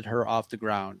lifted her off the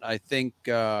ground. I think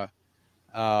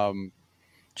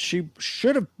she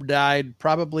should have died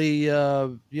probably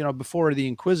before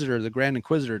the Grand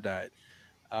Inquisitor died.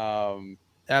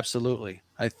 Absolutely.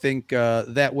 I think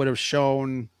that would have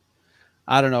shown,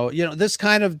 I don't know, this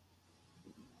kind of.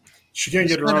 She can't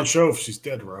get her own show if she's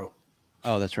dead, Ro.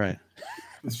 Oh, that's right.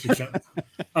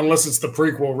 Unless it's the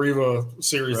prequel Reva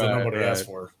series that nobody asked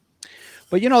for.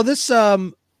 But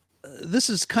this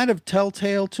is kind of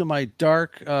telltale to my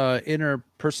dark inner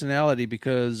personality,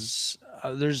 because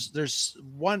there's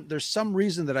some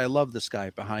reason that I love this guy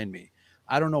behind me.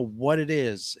 I don't know what it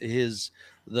is. His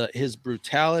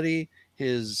brutality,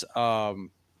 his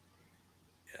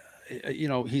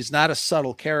he's not a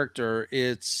subtle character.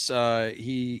 It's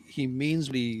he means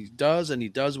what he does, and he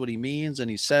does what he means,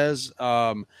 and he says.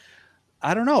 I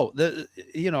don't know.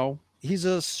 He's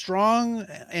a strong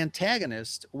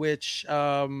antagonist, which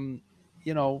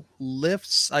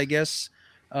lifts, I guess,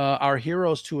 our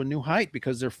heroes to a new height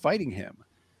because they're fighting him.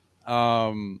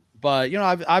 But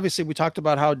obviously we talked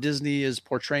about how Disney is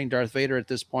portraying Darth Vader at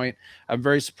this point. I'm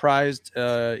very surprised.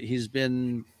 He's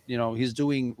been, he's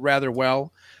doing rather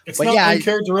well. It's not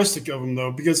uncharacteristic of him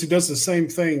though, because he does the same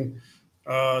thing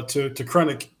to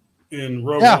Krennic in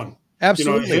Rogue One.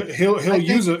 Absolutely. He'll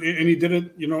use it, and he did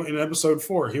it, in episode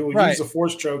 4. He will use a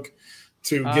force choke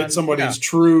to get somebody's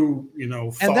true,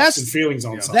 thoughts and feelings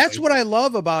on something. That's what I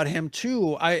love about him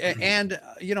too. In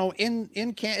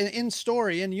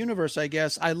story, in universe, I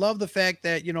guess I love the fact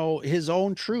that his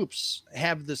own troops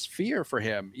have this fear for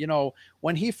him.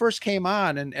 When he first came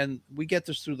on, and we get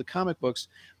this through the comic books,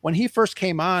 when he first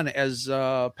came on as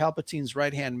Palpatine's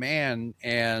right-hand man,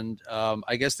 and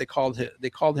I guess they called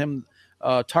him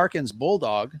Tarkin's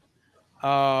bulldog.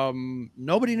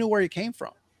 Nobody knew where he came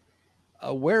from.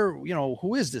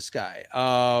 Who is this guy?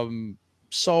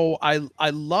 So I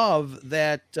love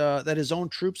that his own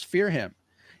troops fear him,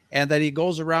 and that he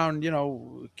goes around,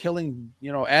 killing,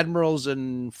 admirals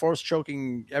and force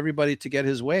choking everybody to get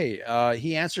his way.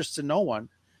 He answers to no one.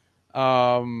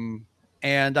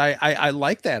 And I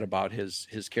like that about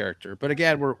his character. But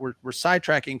again, we're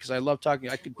sidetracking because I love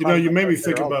talking. You made me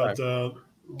think about.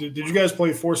 Did you guys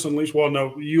play Force Unleashed? Well,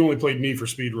 no, you only played Need for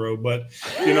Speed Road, but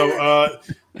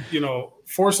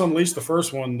Force Unleashed, the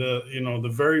first one,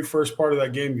 the very first part of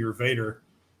that game, you're Vader,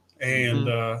 and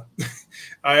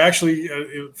I actually,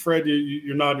 Fred,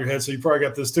 you're nodding your head, so you probably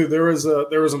got this too. There was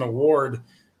an award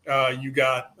you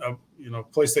got.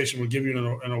 PlayStation would give you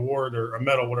an award or a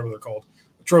medal, whatever they're called,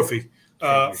 a trophy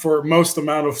for most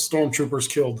amount of stormtroopers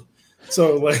killed.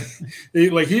 So he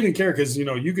didn't care because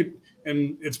you could.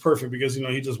 And it's perfect because,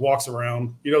 he just walks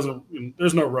around. He doesn't,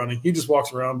 there's no running. He just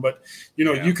walks around. But,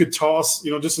 you could toss,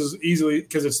 just as easily,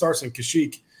 because it starts in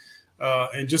Kashyyyk.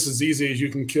 And just as easy as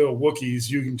you can kill Wookiees,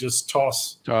 you can just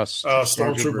toss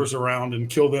stormtroopers around and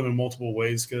kill them in multiple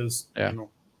ways because,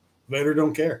 Vader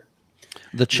don't care.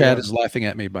 The chat is laughing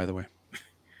at me, by the way.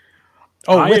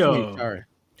 Sorry.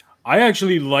 I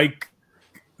actually like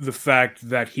the fact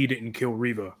that he didn't kill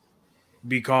Reva,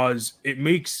 because it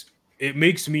makes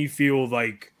me feel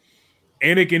like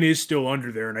Anakin is still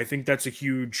under there. And I think that's a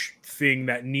huge thing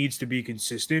that needs to be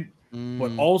consistent.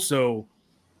 But also,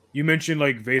 you mentioned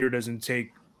Vader doesn't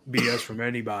take BS from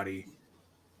anybody.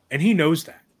 And he knows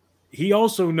that. He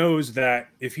also knows that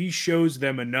if he shows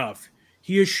them enough,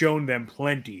 he has shown them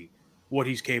plenty what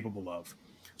he's capable of.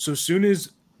 So as soon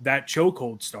as that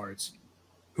chokehold starts,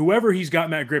 whoever he's got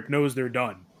in that grip knows they're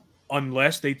done,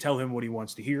 unless they tell him what he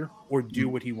wants to hear or do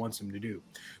what he wants them to do.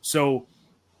 So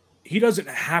he doesn't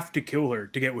have to kill her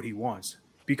to get what he wants,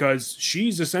 because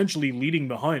she's essentially leading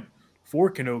the hunt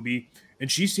for Kenobi, and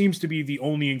she seems to be the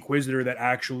only Inquisitor that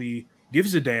actually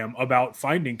gives a damn about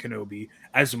finding Kenobi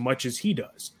as much as he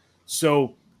does.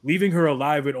 So leaving her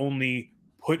alive would only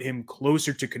put him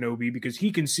closer to Kenobi, because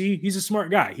he can see, he's a smart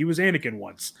guy. He was Anakin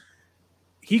once.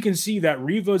 He can see that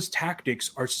Reva's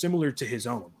tactics are similar to his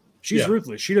own. She's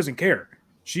ruthless. She doesn't care.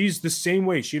 She's the same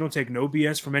way. She don't take no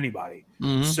BS from anybody.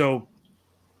 So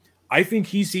I think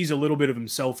he sees a little bit of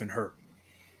himself in her.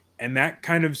 And that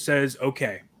kind of says,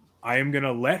 okay, I am going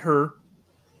to let her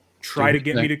try to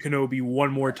get me to Kenobi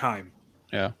one more time.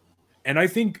 Yeah. And I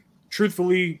think,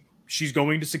 truthfully, she's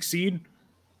going to succeed,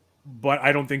 but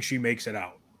I don't think she makes it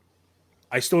out.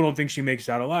 I still don't think she makes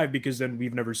it out alive because then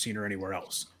we've never seen her anywhere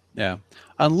else. Yeah.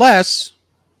 Unless...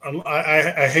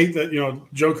 I hate that,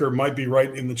 Joker might be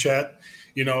right in the chat.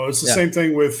 It's the same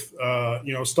thing with,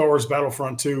 Star Wars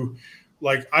Battlefront 2.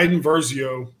 Like, Iden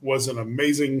Versio was an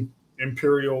amazing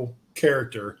Imperial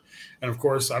character. And, of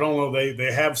course, I don't know,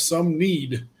 they have some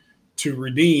need to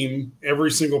redeem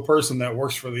every single person that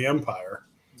works for the Empire.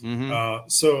 Mm-hmm.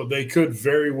 So they could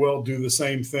very well do the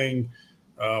same thing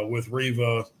with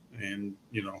Reva and,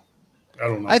 I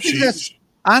don't know. I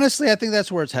think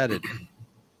that's where it's headed.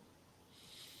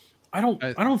 I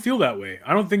don't feel that way.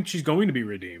 I don't think she's going to be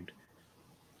redeemed.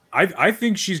 I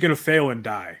think she's going to fail and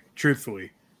die,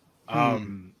 truthfully.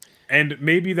 And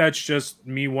maybe that's just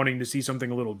me wanting to see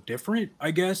something a little different,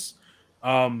 I guess.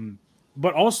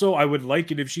 But also, I would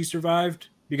like it if she survived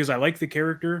because I like the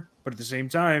character. But at the same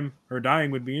time, her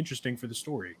dying would be interesting for the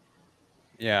story.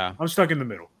 Yeah. I'm stuck in the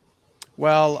middle.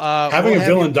 Well, having a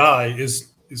villain die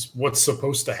is what's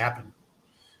supposed to happen.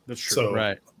 That's true. So,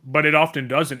 right. But it often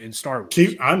doesn't in Star Wars.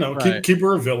 Keep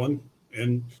her a villain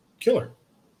and kill her.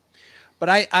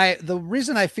 But the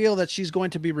reason I feel that she's going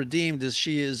to be redeemed is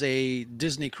she is a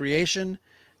Disney creation,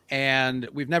 and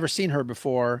we've never seen her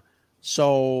before.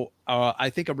 So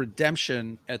I think a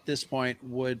redemption at this point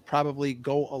would probably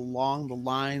go along the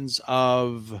lines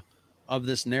of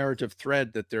this narrative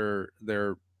thread that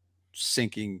they're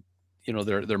sinking,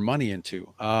 their money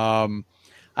into.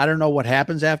 I don't know what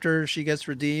happens after she gets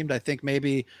redeemed. I think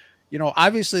maybe,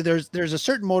 obviously there's a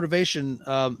certain motivation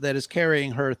that is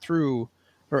carrying her through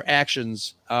her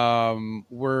actions.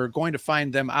 We're going to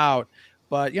find them out,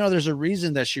 but there's a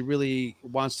reason that she really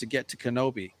wants to get to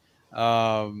Kenobi.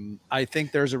 I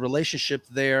think there's a relationship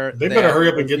there. They better hurry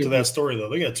up and get to that story though.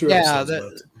 They got 2 episodes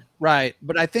left. Right.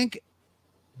 But I think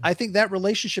that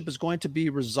relationship is going to be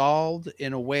resolved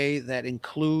in a way that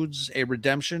includes a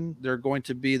redemption. There's going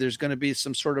to be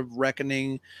some sort of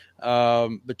reckoning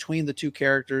between the two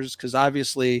characters, because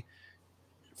obviously,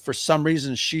 for some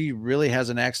reason, she really has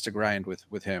an axe to grind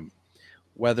with him.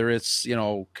 Whether it's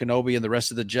Kenobi and the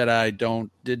rest of the Jedi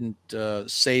didn't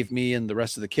save me and the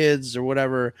rest of the kids or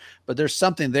whatever, but there's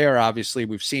something there. Obviously,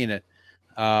 we've seen it.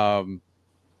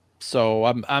 So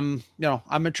I'm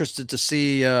interested to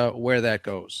see where that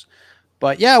goes.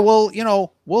 But yeah,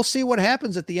 we'll see what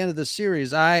happens at the end of the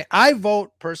series. I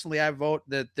vote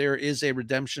that there is a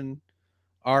redemption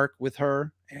arc with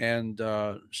her, and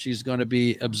she's going to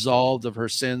be absolved of her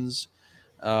sins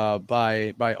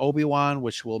by Obi-Wan,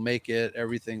 which will make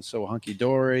everything so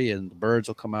hunky-dory, and the birds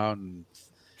will come out and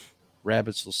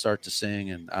rabbits will start to sing,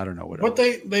 and I don't know what. But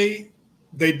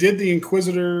they did the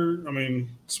Inquisitor. I mean,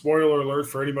 spoiler alert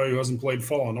for anybody who hasn't played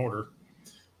Fallen Order.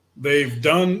 They've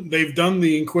done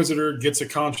the Inquisitor gets a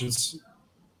conscience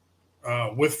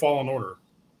with Fallen Order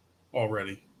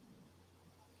already,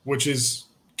 which is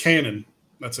canon.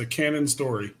 That's a canon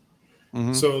story.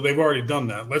 Mm-hmm. So they've already done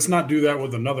that. Let's not do that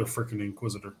with another freaking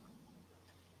Inquisitor.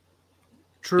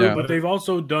 True, but they've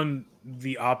also done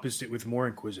the opposite with more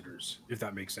Inquisitors, if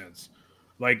that makes sense.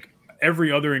 Like,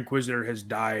 every other Inquisitor has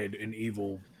died an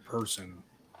evil person,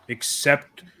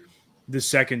 except the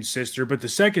second sister. But the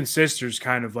second sister's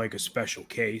kind of like a special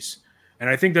case. And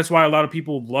I think that's why a lot of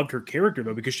people loved her character,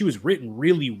 though, because she was written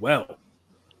really well.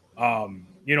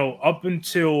 Up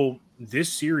until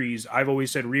this series, I've always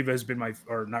said Trilla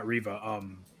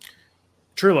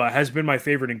has been my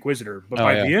favorite Inquisitor. But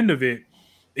by the end of it,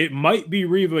 it might be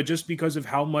Reva, just because of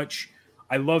how much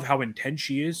I love how intense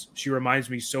she is. She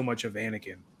reminds me so much of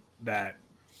Anakin that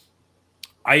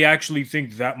I actually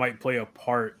think that might play a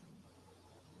part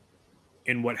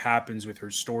in what happens with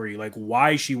her story, like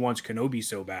why she wants Kenobi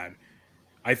so bad.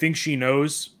 I think she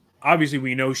knows. Obviously,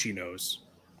 we know she knows.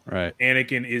 Right.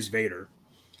 Anakin is Vader.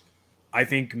 I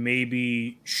think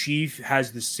maybe she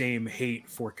has the same hate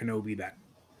for Kenobi that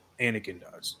Anakin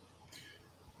does.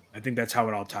 I think that's how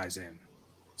it all ties in.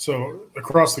 So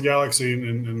across the galaxy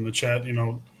in the chat,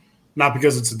 not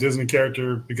because it's a Disney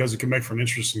character, because it can make for an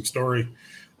interesting story.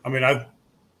 I mean, I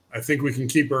think we can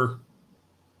keep her.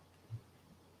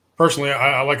 Personally,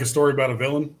 I like a story about a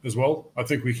villain as well. I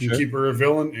think we can keep her a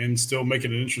villain and still make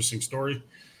it an interesting story.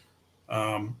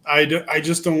 I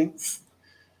just don't.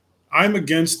 I'm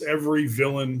against every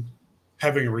villain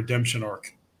having a redemption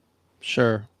arc.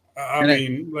 Sure.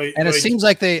 It seems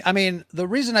like the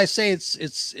reason I say it's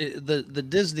the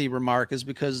Disney remark is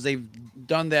because they've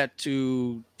done that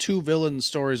to 2 villain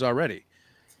stories already.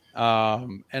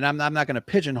 And I'm not going to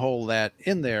pigeonhole that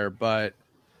in there, but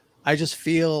I just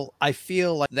feel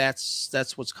like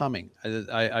that's what's coming.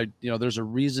 There's a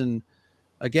reason.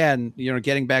 Again,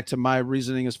 getting back to my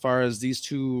reasoning as far as these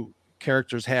two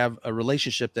characters have a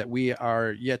relationship that we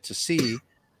are yet to see,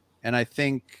 and I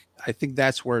think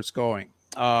that's where it's going.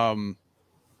 I'm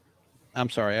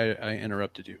sorry, I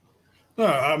interrupted you. No,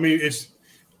 I mean it's.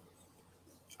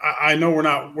 I know we're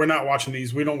not watching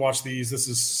these. We don't watch these. This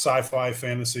is sci-fi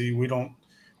fantasy. We don't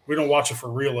watch it for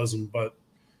realism. But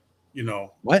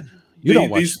what you don't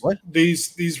watch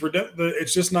these what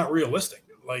it's just not realistic.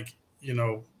 Like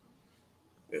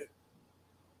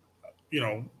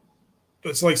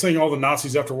it's like saying all the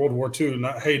Nazis after World War II.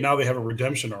 Hey, now they have a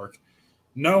redemption arc.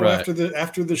 No, right.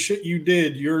 after the shit you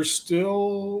did, you're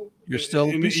still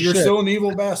an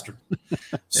evil bastard. Yeah.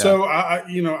 So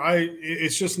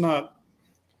it's just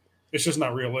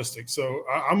not realistic. So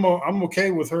I'm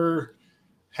okay with her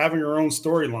having her own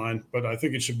storyline, but I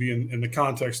think it should be in the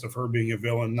context of her being a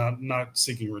villain, not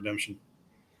seeking redemption.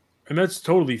 And that's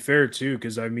totally fair too,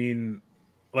 because I mean,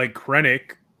 like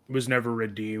Krennic was never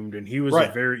redeemed, and he was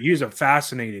a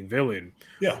fascinating villain.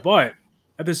 Yeah, but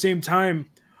at the same time,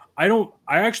 I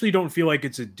actually don't feel like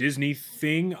it's a Disney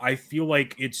thing. I feel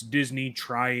like it's Disney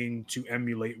trying to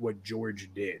emulate what George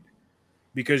did,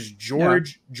 because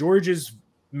George's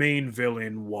main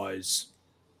villain was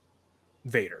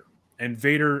Vader, and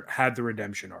Vader had the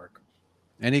redemption arc,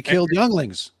 and he killed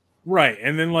younglings, right?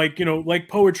 And then like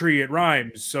poetry, it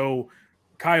rhymes. So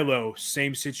Kylo,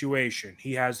 same situation.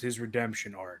 He has his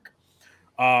redemption arc.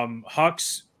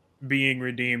 Hux being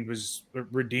redeemed was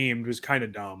kind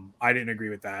of dumb. I didn't agree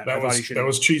with that. That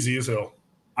was cheesy as hell.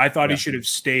 I thought he should have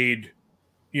stayed,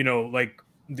 like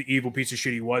the evil piece of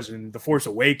shit he was in The Force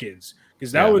Awakens,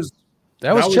 because that was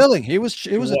chilling. It was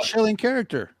a chilling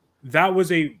character. That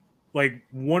was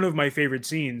one of my favorite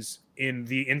scenes in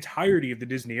the entirety of the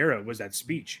Disney era was that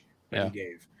speech that he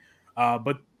gave.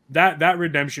 But that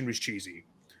redemption was cheesy.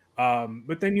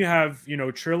 But then you have,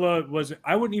 Trilla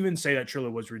I wouldn't even say that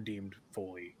Trilla was redeemed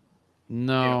fully.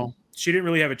 No, she didn't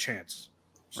really have a chance.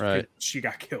 Right. She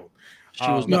got killed.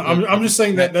 I'm just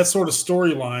saying that sort of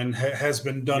storyline has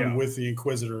been done with the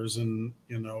Inquisitors, and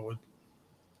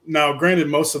now granted,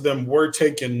 most of them were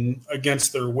taken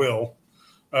against their will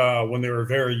when they were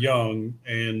very young,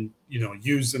 and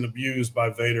used and abused by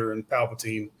Vader and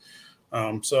Palpatine.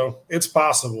 So it's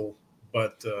possible,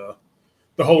 but the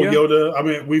whole Yoda. I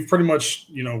mean, we've pretty much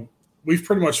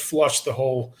flushed the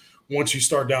whole. Once you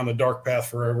start down the dark path,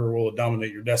 forever will it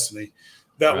dominate your destiny.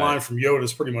 That line from Yoda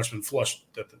has pretty much been flushed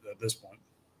at this point.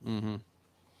 Mm-hmm.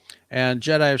 And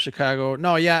Jedi of Chicago.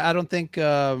 No, I don't think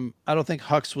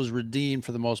Hux was redeemed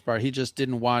for the most part. He just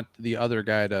didn't want the other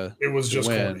guy to. It was just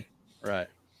win. Corny. Right.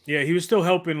 Yeah, he was still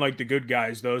helping like the good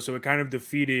guys though, so it kind of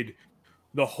defeated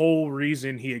the whole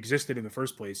reason he existed in the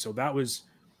first place. So that was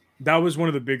one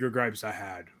of the bigger gripes I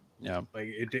had. Yeah, like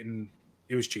it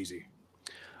was cheesy.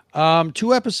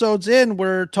 2 episodes in,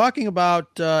 we're talking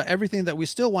about everything that we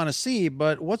still want to see,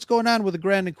 but what's going on with the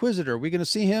Grand Inquisitor? Are we going to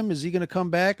see him? Is he going to come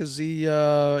back? Is he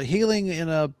healing in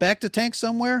a Bacta tank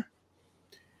somewhere?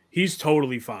 He's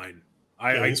totally fine.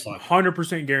 He's fine.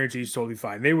 100% guarantee he's totally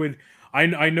fine. They would.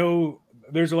 I know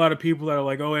there's a lot of people that are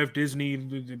like, oh, if Disney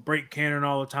break canon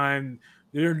all the time,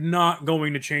 they're not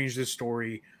going to change this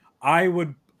story. I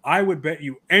would bet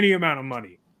you any amount of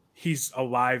money he's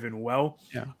alive and well.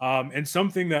 Yeah. And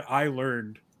something that I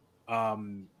learned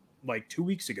like 2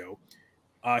 weeks ago,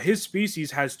 his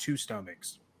species has 2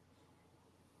 stomachs.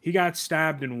 He got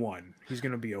stabbed in one. He's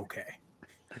going to be okay.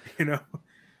 Yeah.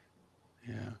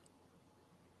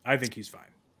 I think he's fine.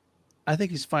 I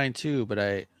think he's fine too, but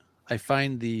I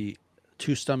find the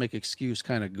 2 stomach excuse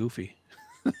kind of goofy.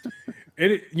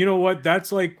 You know what?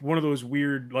 That's like one of those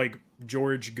weird, like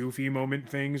George Goofy moment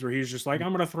things where he's just like, I'm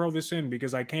going to throw this in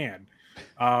because I can.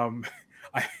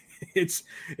 It's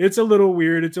a little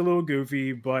weird. It's a little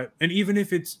goofy, and even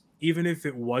if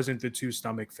it wasn't the 2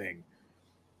 stomach thing,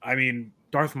 I mean,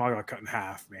 Darth Maul got cut in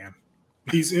half, man.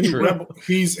 He's in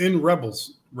He's in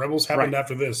Rebels. Rebels happened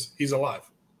after this. He's alive.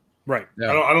 Right.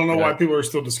 Yeah. I don't know why people are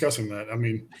still discussing that. I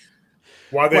mean,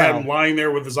 why they had him lying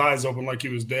there with his eyes open like he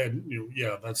was dead.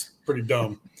 Yeah, that's pretty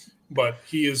dumb. But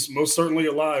he is most certainly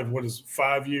alive. What is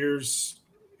 5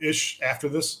 years-ish after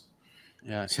this?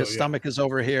 Yeah, his stomach is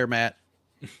over here, Matt.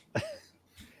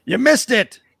 You missed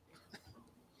it.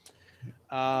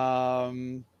 Yeah,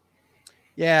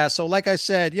 so like I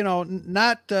said,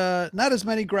 not as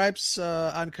many gripes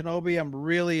on Kenobi. I'm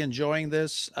really enjoying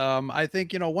this. I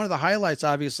think, one of the highlights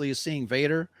obviously is seeing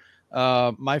Vader,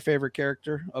 my favorite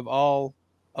character of all,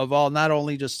 not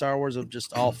only just Star Wars, of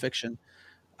just all fiction.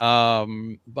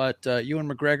 But Ewan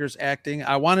McGregor's acting.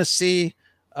 I want to see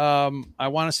I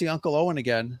want to see Uncle Owen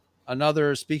again.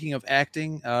 Another, speaking of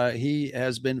acting, he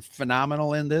has been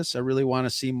phenomenal in this. I really want to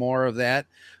see more of that.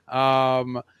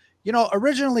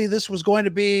 Originally this was going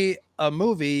to be a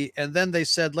movie, and then they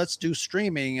said, let's do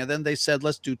streaming. And then they said,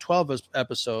 let's do 12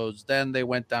 episodes. Then they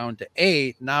went down to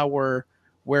 8. Now we're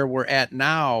where we're at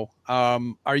now.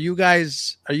 Are you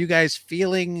guys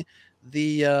feeling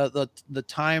the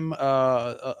time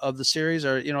of the series?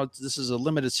 Or, this is a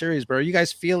limited series, but are you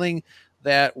guys feeling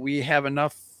that we have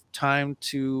enough time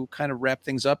to kind of wrap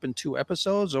things up in 2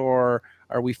 episodes, or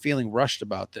are we feeling rushed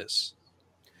about this?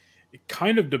 It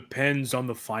kind of depends on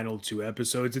the final 2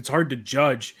 episodes. It's hard to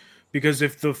judge because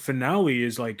if the finale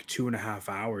is like 2.5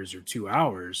 hours or 2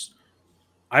 hours,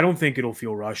 I don't think it'll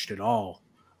feel rushed at all.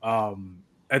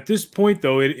 At this point,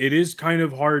 though, it is kind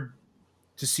of hard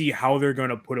to see how they're going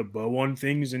to put a bow on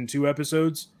things in 2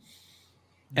 episodes.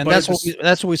 And that's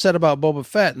what we said about Boba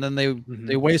Fett. And then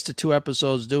they wasted 2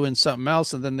 episodes doing something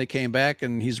else, and then they came back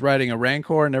and he's riding a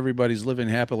Rancor and everybody's living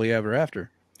happily ever after.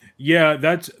 Yeah,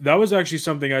 that was actually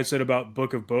something I said about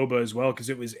Book of Boba as well, because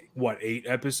it was 8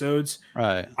 episodes.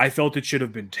 Right. I felt it should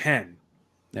have been 10.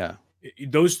 Yeah.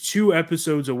 Those 2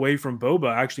 episodes away from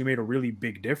Boba actually made a really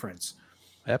big difference.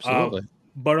 Absolutely.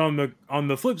 But on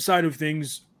the flip side of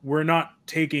things, we're not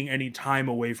taking any time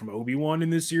away from Obi-Wan in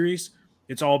this series.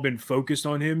 It's all been focused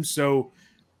on him, so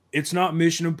it's not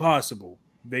Mission Impossible.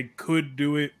 They could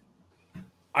do it.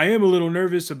 I am a little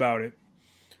nervous about it,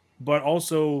 but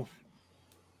also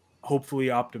hopefully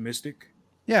optimistic.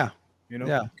 Yeah.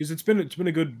 Because it's been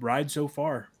a good ride so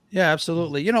far. Yeah,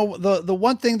 absolutely. The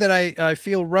one thing that I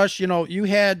feel rushed, you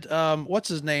had what's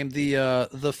his name,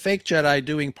 the fake Jedi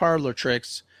doing parlor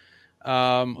tricks,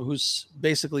 who's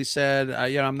basically said,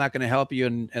 I'm not going to help you,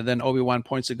 and then Obi-Wan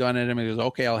points a gun at him and goes,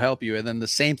 okay, I'll help you. And then the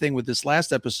same thing with this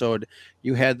last episode,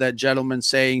 you had that gentleman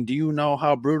saying, do you know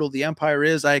how brutal the Empire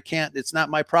is? It's not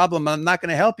my problem, I'm not going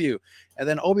to help you. And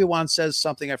then Obi-Wan says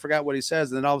something, I forgot what he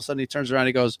says, and then all of a sudden he turns around and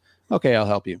he goes, okay, I'll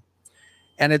help you.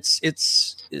 And it's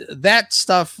that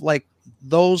stuff, like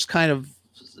those kind of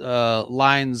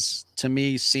lines to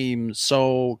me seem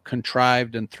so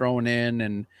contrived and thrown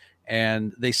in,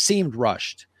 and they seemed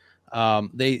rushed.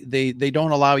 They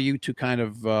don't allow you to kind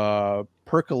of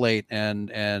percolate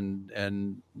and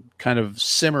kind of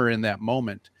simmer in that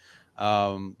moment.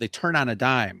 They turn on a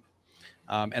dime,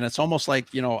 and it's almost like,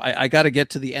 I got to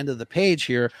get to the end of the page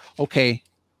here. Okay.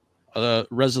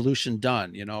 Resolution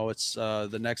done. It's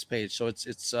the next page. So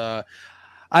it's and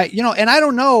I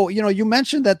don't know, you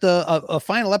mentioned that a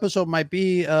final episode might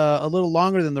be a little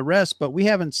longer than the rest, but we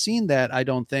haven't seen that. I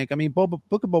don't think. I mean, Book of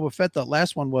Boba Fett, the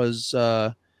last one was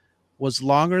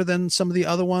longer than some of the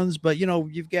other ones, but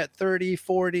you've got 30,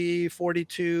 40,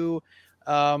 42.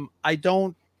 I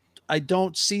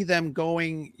don't see them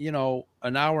going,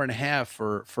 an hour and a half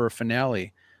for a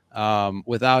finale.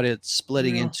 Without it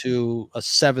splitting into a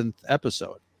 7th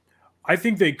episode. I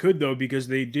think they could, though, because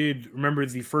they did. Remember,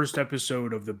 the first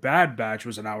episode of the Bad Batch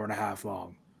was an hour and a half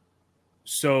long.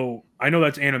 So I know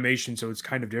that's animation, so it's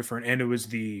kind of different. And it was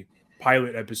the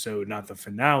pilot episode, not the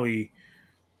finale.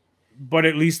 But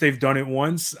at least they've done it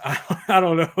once. I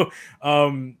don't know.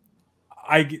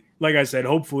 Like I said,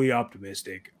 hopefully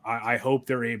optimistic. I hope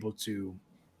they're able to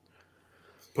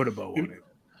put a bow on it.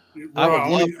 I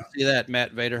would love to see that,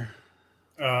 Matt Vader.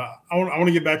 I want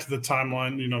to get back to the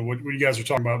timeline, what you guys are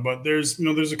talking about, but there's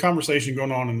a conversation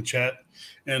going on in the chat,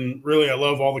 and really I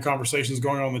love all the conversations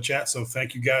going on in the chat, so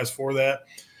thank you guys for that.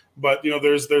 But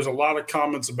there's a lot of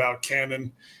comments about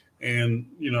canon, and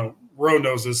Ro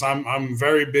knows this. I'm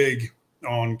very big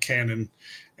on canon,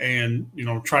 and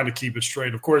trying to keep it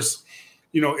straight. Of course,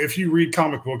 if you read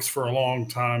comic books for a long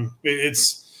time,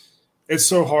 it's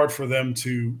so hard for them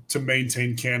to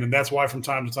maintain canon. That's why from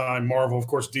time to time, Marvel, of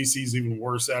course, DC is even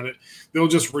worse at it. They'll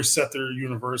just reset their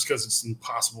universe because it's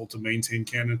impossible to maintain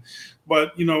canon.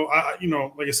 But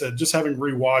like I said, just having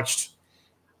rewatched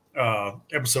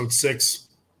episode 6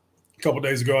 a couple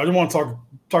days ago, I just want to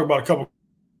talk about a couple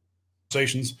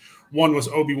conversations. One was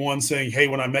Obi-Wan saying, "Hey,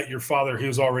 when I met your father, he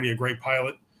was already a great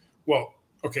pilot." Well,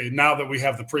 okay, now that we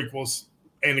have the prequels,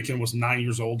 Anakin was 9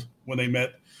 years old when they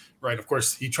met. Right. Of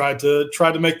course, he tried to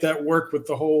make that work with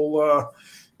the whole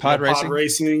pod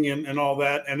racing and all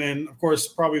that. And then, of course,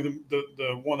 probably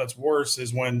the one that's worse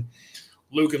is when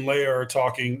Luke and Leia are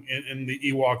talking in the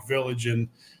Ewok village, and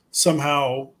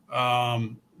somehow,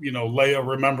 Leia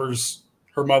remembers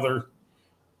her mother,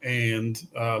 and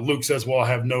Luke says, "Well,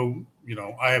 I have no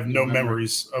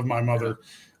memories of my mother."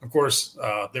 Of course,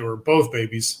 they were both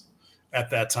babies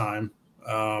at that time,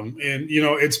 and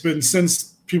it's been since.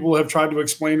 People have tried to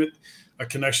explain it, a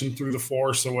connection through the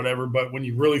Force or whatever. But when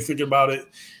you really think about it,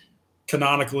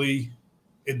 canonically,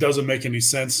 it doesn't make any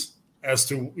sense as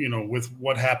to, with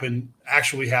what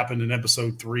actually happened in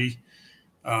episode 3.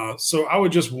 So I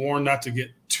would just warn not to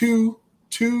get too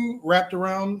wrapped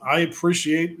around. I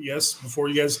appreciate, yes, before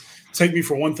you guys take me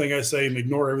for one thing I say and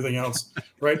ignore everything else,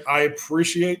 right? I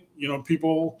appreciate,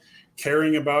 people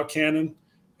caring about canon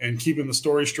and keeping the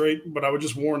story straight, but I would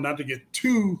just warn not to get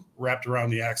too wrapped around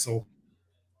the axle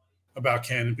about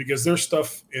canon, because there's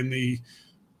stuff in the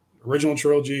original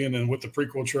trilogy and then with the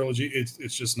prequel trilogy,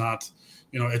 it's just not,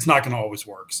 it's not going to always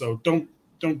work. So don't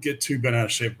get too bent out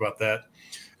of shape about that.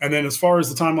 And then as far as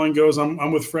the timeline goes,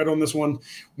 I'm with Fred on this one.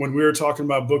 When we were talking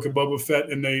about Book of Boba Fett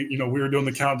and we were doing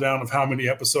the countdown of how many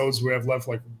episodes we have left,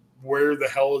 like where the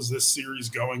hell is this series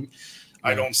going?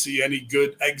 I don't see any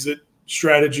good exit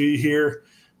strategy here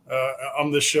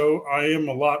on this show. I am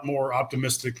a lot more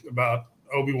optimistic about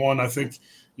Obi-Wan. I think,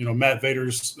 Matt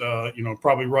Vader's,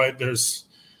 probably right. There's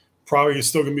probably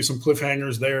still going to be some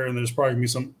cliffhangers there, and there's probably going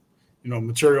to be some,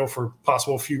 material for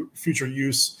possible future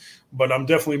use. But I'm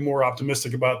definitely more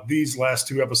optimistic about these last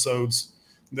 2 episodes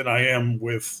than I am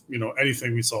with,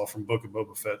 anything we saw from Book of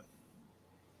Boba Fett.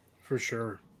 For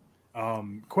sure.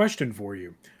 Question for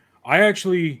you. I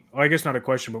guess not a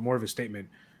question, but more of a statement.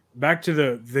 Back to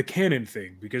the canon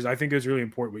thing, because I think it's really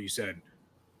important what you said.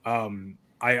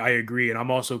 I agree. And I'm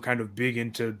also kind of big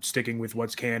into sticking with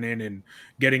what's canon and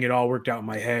getting it all worked out in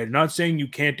my head. Not saying you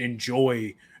can't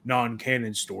enjoy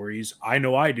non-canon stories. I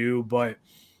know I do, but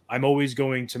I'm always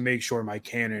going to make sure my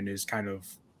canon is kind of,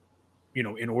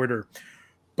 in order.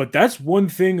 But that's one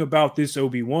thing about this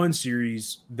Obi-Wan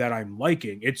series that I'm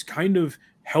liking. It's kind of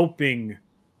helping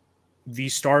the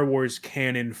Star Wars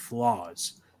canon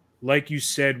flaws. Like you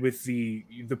said, with the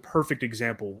perfect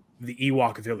example, the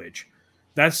Ewok village.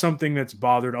 That's something that's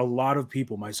bothered a lot of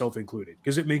people, myself included,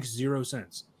 because it makes 0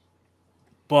 sense.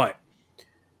 But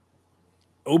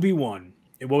Obi-Wan,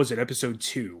 what was it, episode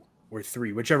 2 or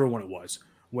 3, whichever one it was,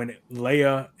 when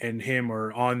Leia and him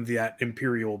are on that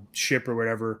Imperial ship or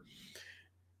whatever,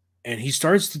 and he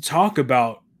starts to talk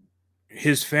about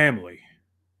his family.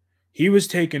 He was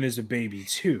taken as a baby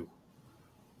too.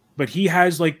 But he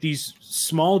has like these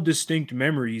small distinct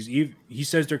memories. He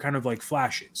says they're kind of like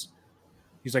flashes.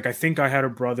 He's like, I think I had a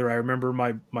brother. I remember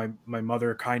my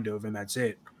mother kind of, and that's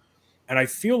it. And I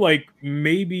feel like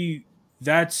maybe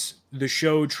that's the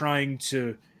show trying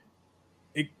to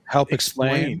help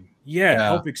explain. Yeah,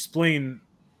 help explain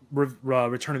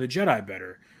Return of the Jedi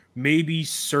better. Maybe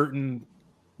certain,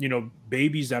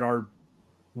 babies that are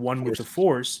one with the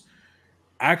Force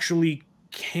actually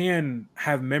can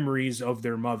have memories of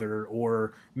their mother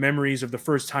or memories of the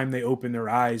first time they open their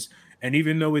eyes. And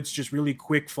even though it's just really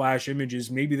quick flash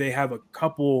images, maybe they have a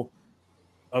couple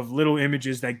of little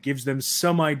images that gives them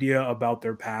some idea about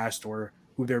their past or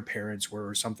who their parents were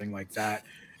or something like that.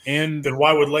 And then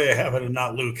why would Leia have it and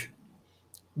not Luke?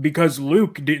 Because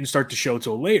Luke didn't start to show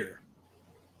till later.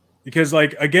 Because,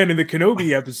 like, again, in the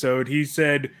Kenobi episode, he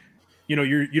said, you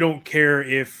don't care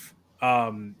if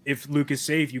Luke is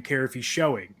safe, you care if he's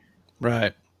showing.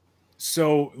 Right.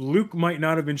 So Luke might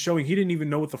not have been showing. He didn't even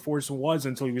know what the Force was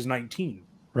until he was 19.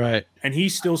 Right. And he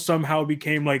still somehow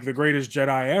became like the greatest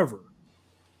Jedi ever.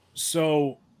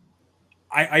 So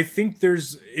I think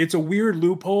it's a weird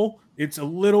loophole. It's a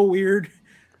little weird,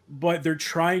 but they're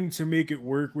trying to make it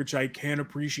work, which I can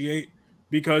appreciate,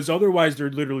 because otherwise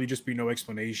there'd literally just be no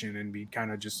explanation and be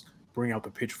kind of just bring out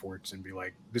the pitchforks and be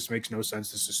like, this makes no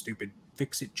sense. This is stupid.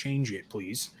 Fix it, change it,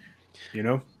 please.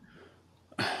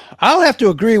 I'll have to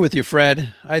agree with you,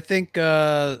 Fred. I think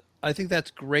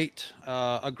that's great.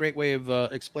 A great way of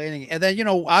explaining. And then,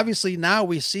 obviously now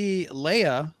we see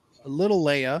Leia, little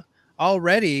Leia,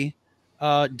 already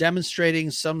demonstrating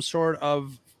some sort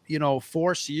of,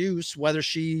 Force use, whether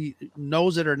she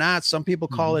knows it or not. Some people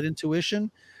call it intuition,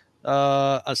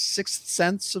 a sixth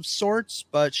sense of sorts,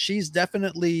 but she's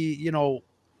definitely,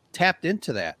 tapped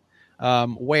into that.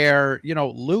 Where,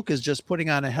 Luke is just putting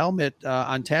on a helmet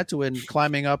on Tatooine,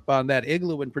 climbing up on that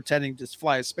igloo and pretending to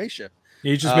fly a spaceship.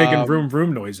 He's just making vroom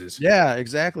vroom noises. Yeah,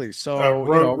 exactly. So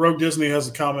Rogue Disney has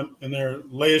a comment in there.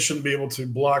 Leia shouldn't be able to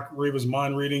block Reva's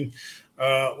mind reading.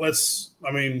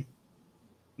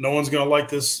 No one's going to like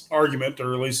this argument,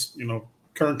 or at least,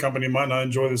 current company might not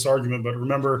enjoy this argument. But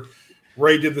remember,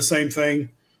 Rey did the same thing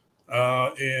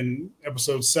in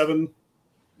episode 7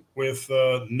 with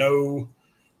no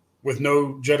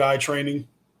Jedi training,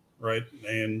 right?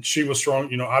 And she was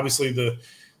strong. Obviously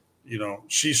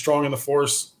she's strong in the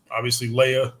Force. Obviously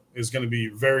Leia is going to be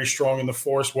very strong in the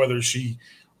Force, whether she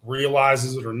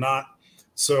realizes it or not.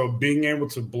 So being able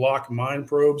to block mind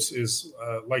probes is,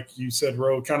 like you said,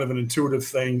 Ro, kind of an intuitive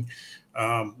thing.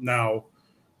 Now,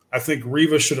 I think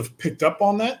Reva should have picked up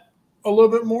on that a little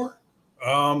bit more.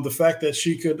 The fact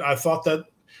that I thought that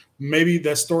maybe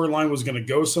that storyline was going to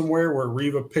go somewhere where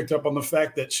Reva picked up on the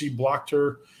fact that she blocked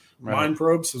her mind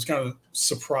probe. So I was kind of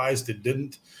surprised it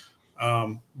didn't.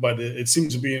 But it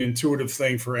seems to be an intuitive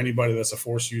thing for anybody that's a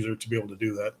Force user to be able to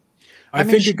do that. I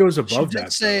think it goes above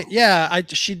that.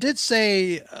 She did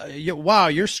say, "Wow,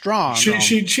 you're strong."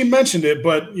 She mentioned it,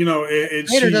 but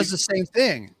Vader does the same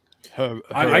thing.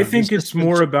 I think it's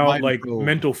more about like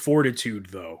mental fortitude,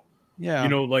 though. Yeah,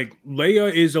 like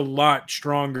Leia is a lot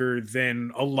stronger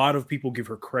than a lot of people give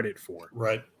her credit for.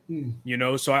 Right.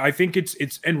 So I think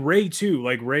it's and Rey too.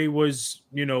 Like Rey was,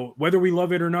 whether we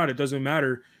love it or not, it doesn't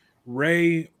matter.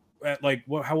 Rey at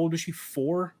how old was she?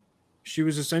 4. She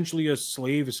was essentially a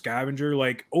slave, a scavenger.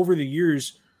 Like over the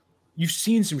years, you've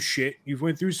seen some shit. You've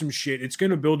went through some shit. It's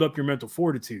going to build up your mental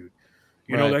fortitude.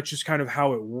 That's just kind of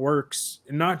how it works,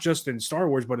 not just in Star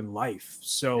Wars, but in life.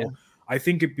 So I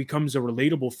think it becomes a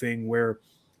relatable thing where,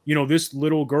 this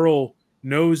little girl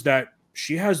knows that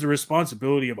she has the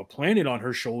responsibility of a planet on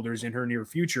her shoulders in her near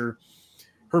future.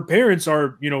 Her parents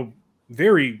are,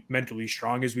 very mentally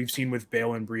strong, as we've seen with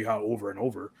Bail and Breha over and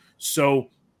over. So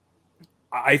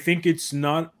I think it's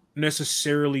not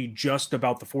necessarily just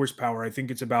about the Force power. I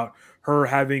think it's about her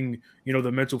having,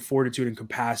 the mental fortitude and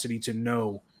capacity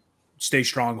to stay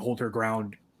strong, hold her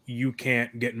ground. You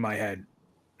can't get in my head.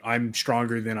 I'm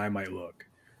stronger than I might look.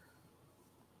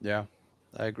 Yeah,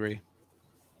 I agree.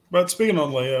 But speaking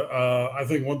on Leia, I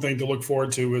think one thing to look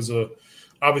forward to is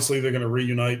obviously they're going to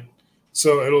reunite.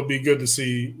 So it'll be good to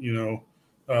see,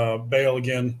 Bail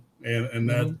again and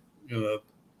that,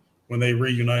 when they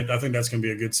reunite, I think that's going to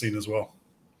be a good scene as well.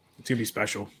 It's going to be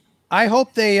special. I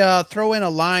hope they throw in a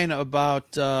line about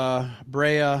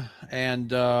Breha and,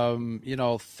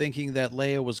 thinking that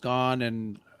Leia was gone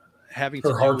and having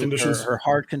her heart conditions. Her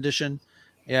heart condition.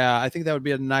 Yeah, I think that would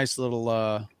be a nice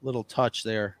little touch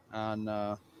there on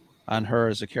her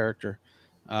as a character.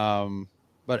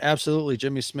 But absolutely,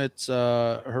 Jimmy Smits,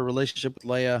 her relationship with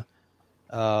Leia,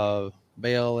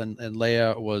 Bail and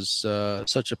Leia was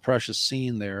such a precious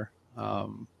scene there.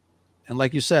 And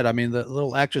like you said, I mean, the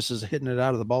little actress is hitting it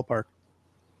out of the ballpark.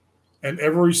 And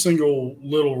every single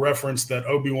little reference that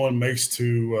Obi-Wan makes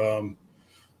to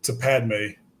Padme,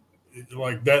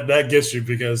 like that gets you,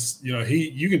 because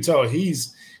you can tell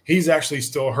he's actually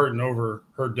still hurting over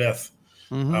her death.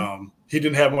 Mm-hmm. He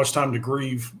didn't have much time to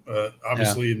grieve,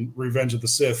 obviously, in Revenge of the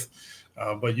Sith,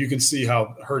 but you can see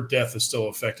how her death is still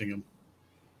affecting him.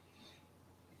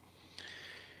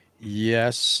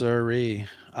 Yes, sirree.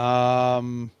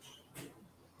 Yeah.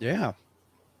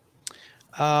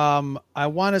 I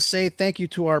want to say thank you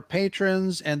to our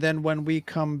patrons, and then when we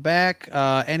come back,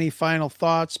 any final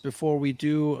thoughts before we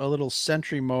do a little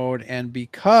sentry mode? And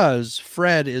because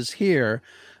Fred is here,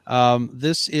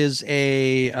 this is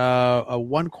a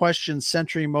one question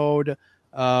sentry mode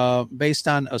based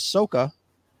on Ahsoka,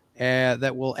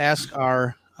 that will ask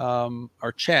our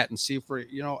chat and see if we're,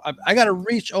 I got to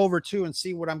reach over too and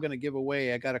see what I'm going to give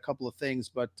away. I got a couple of things,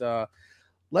 but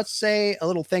let's say a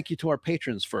little thank you to our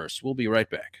patrons first. We'll be right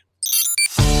back.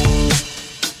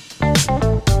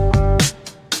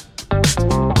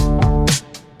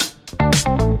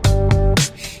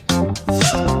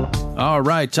 All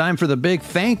right, time for the big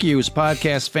thank yous,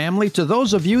 podcast family, to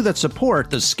those of you that support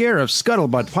the Scarif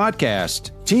Scuttlebutt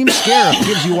podcast. Team Scarif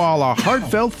gives you all a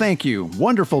heartfelt thank you.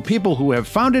 Wonderful people who have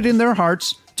found it in their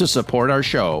hearts to support our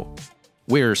show.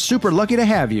 We're super lucky to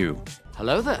have you.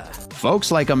 Hello there.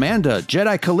 Folks like Amanda,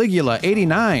 Jedi Caligula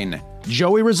 89,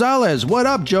 Joey Rosales, what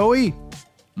up, Joey?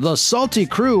 The Salty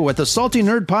Crew at the Salty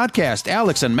Nerd Podcast,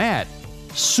 Alex and Matt.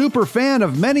 Super fan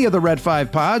of many of the Red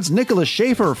 5 pods, Nicholas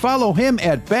Schaefer. Follow him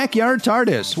at Backyard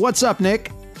TARDIS. What's up,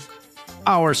 Nick?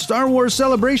 Our Star Wars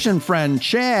Celebration friend,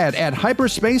 Chad at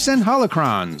Hyperspace and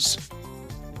Holocrons.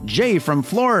 Jay from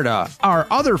Florida. Our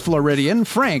other Floridian,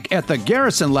 Frank at the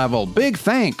Garrison level. Big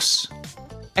thanks.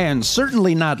 And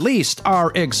certainly not least,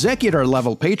 our executor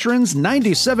level patrons,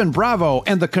 97 Bravo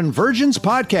and the Convergence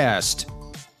Podcast.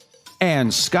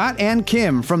 And Scott and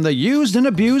Kim from the Used and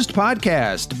Abused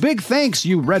Podcast. Big thanks,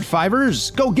 you Red Fivers.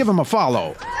 Go give them a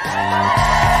follow.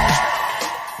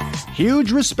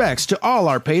 Huge respects to all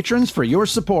our patrons for your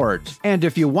support. And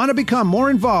if you want to become more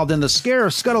involved in the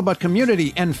Scarif Scuttlebutt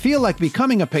community and feel like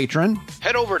becoming a patron,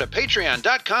 head over to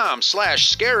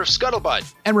patreon.com/Scarif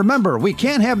Scuttlebutt. And remember, we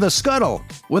can't have the scuttle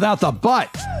without the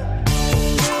butt.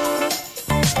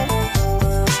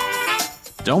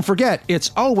 Don't forget,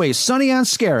 it's always sunny on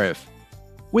Scarif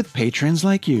with patrons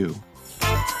like you.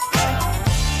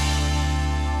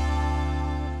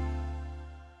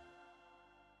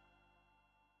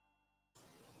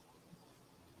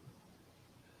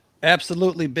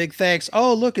 Absolutely. Big thanks.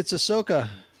 Oh, look, it's Ahsoka.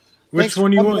 Which Thanks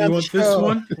one for you coming want? on You the want this show.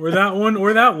 one, or that one,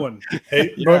 or that one?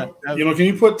 Hey, Yeah. but can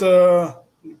you put that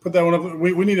one up?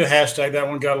 We need a hashtag that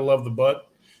one. Gotta love the butt.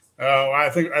 I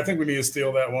think we need to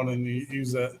steal that one and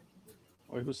use that.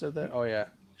 Wait, who said that? Oh yeah,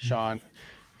 Sean.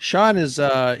 Sean is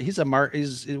he's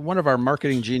one of our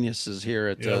marketing geniuses here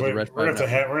at Yeah, the Red we're Five gonna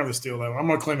Network. we're gonna steal that one. I'm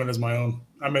gonna claim it as my own.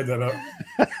 I made that up.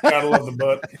 Gotta love the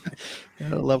butt.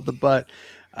 I love the butt.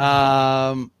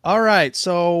 All right,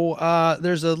 so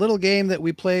there's a little game that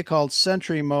we play called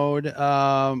Sentry Mode,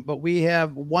 but we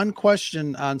have one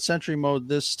question on Sentry Mode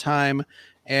this time,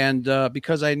 and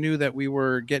because I knew that we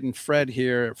were getting Fred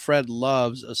here, Fred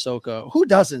loves Ahsoka. Who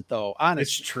doesn't, though? Honestly,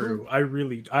 It's true.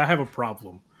 I have a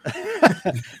problem.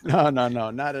 No,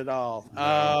 not at all.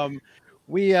 No.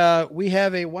 We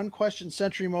have a one question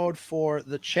Sentry Mode for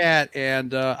the chat,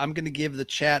 and I'm going to give the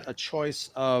chat a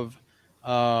choice of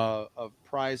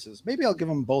prizes. Maybe I'll give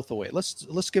them both away.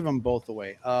 Let's give them both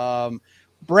away.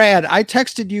 Brad, I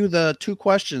texted you the two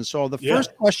questions. So the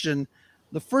first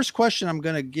question I'm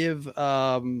going to give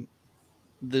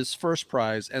this first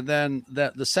prize, and then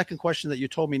the second question that you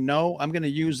told me no, I'm going to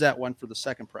use that one for the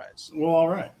second prize. Well, all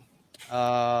right.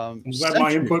 I'm glad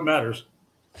my input matters.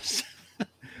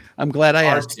 I'm glad I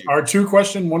asked you. Our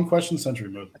one question Sentry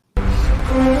Mode.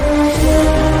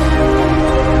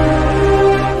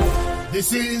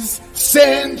 This is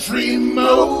Sentry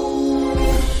Mode.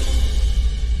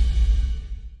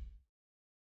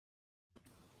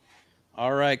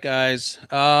 All right, guys.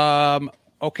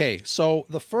 Okay, so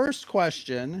the first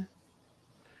question,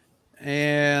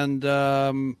 and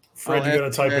Fred, you got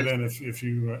to type it in if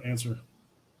you answer.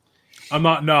 I'm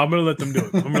not. No, I'm going to let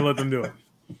them do it.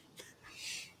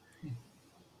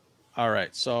 All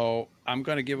right, so I'm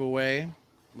going to give away.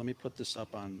 Let me put this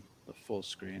up on the full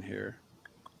screen here.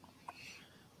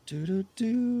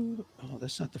 Oh,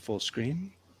 that's not the full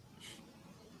screen.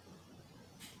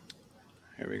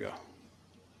 Here we go.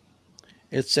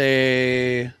 It's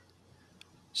a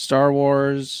Star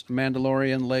Wars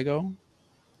Mandalorian Lego.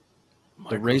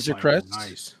 The Razor Crest.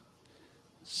 Nice.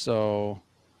 So,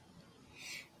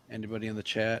 anybody in the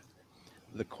chat?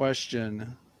 The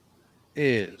question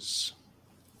is,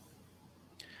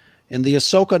 in the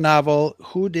Ahsoka novel,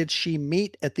 who did she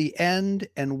meet at the end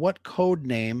and what code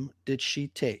name did she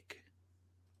take?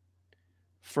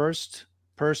 First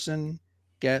person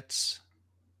gets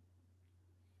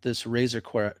this Razor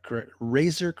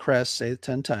Crest, say it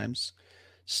 10 times,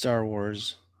 Star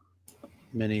Wars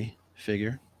mini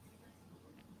figure.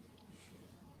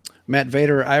 Matt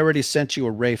Vader, I already sent you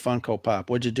a Rey Funko Pop.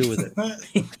 What'd you do with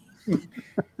it?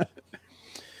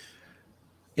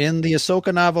 In the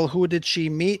Ahsoka novel, who did she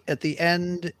meet at the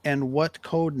end and what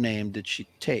code name did she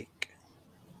take?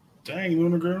 Dang,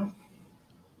 Lunar Girl.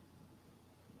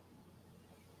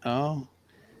 Oh.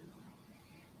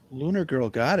 Lunar Girl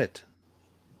got it.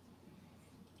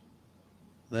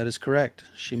 That is correct.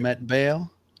 She met Bail.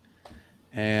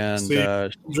 And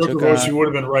Joker voice, you would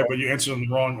have been right, but you answered in the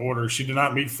wrong order. She did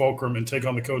not meet Fulcrum and take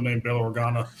on the code name Bail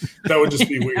Organa. That would just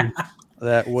be weird.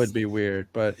 That would be weird.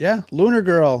 But yeah, Lunar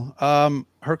Girl.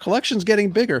 Her collection's getting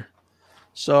bigger.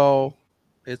 So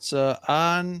it's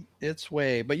on its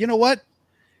way. But you know what?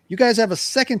 You guys have a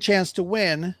second chance to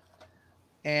win.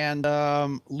 And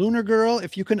Lunar Girl,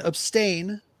 if you can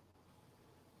abstain.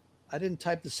 I didn't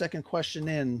type the second question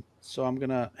in, so I'm going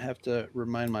to have to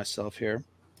remind myself here.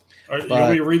 All right, you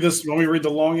want me to read this? You want me to read the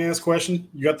long-ass question?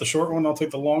 You got the short one? I'll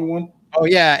take the long one. Oh,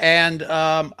 yeah. And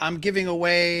I'm giving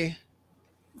away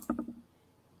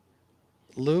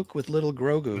Luke with little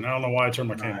Grogu. And I don't know why I turned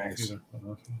my camera off either.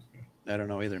 I don't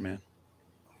know either, man.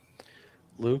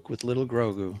 Luke with little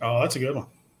Grogu. Oh, that's a good one.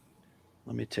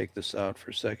 Let me take this out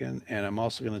for a second. And I'm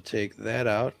also going to take that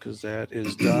out because that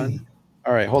is done.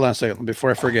 All right, hold on a second.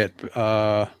 Before I forget,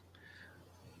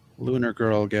 Lunar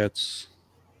Girl gets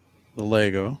the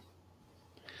Lego.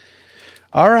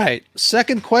 All right,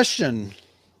 second question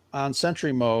on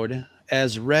Sentry Mode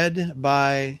as read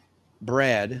by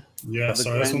Brad. Yeah,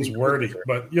 sorry, this one's wordy,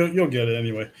 but you'll get it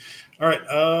anyway. All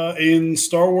right, in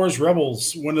Star Wars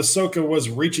Rebels, when Ahsoka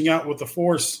was reaching out with the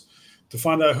Force to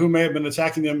find out who may have been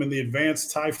attacking them in the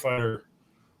advanced TIE fighter,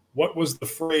 what was the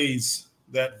phrase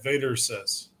that Vader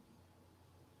says?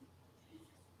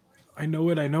 I know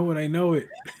it.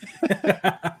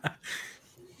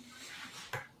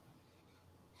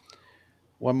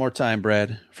 One more time,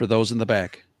 Brad, for those in the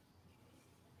back.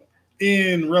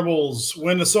 In Rebels,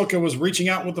 when Ahsoka was reaching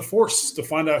out with the Force to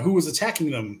find out who was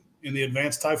attacking them in the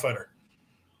advanced TIE fighter,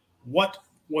 what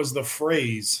was the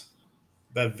phrase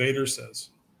that Vader says?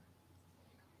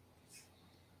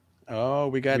 Oh,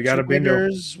 we got a bingo.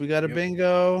 We got a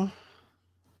bingo.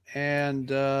 and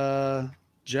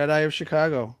Jedi of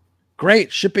Chicago.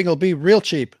 Great. Shipping will be real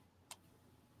cheap.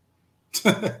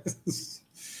 Just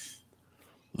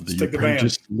take the van.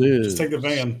 Just take the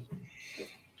van.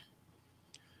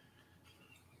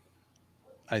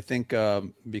 I think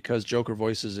because Joker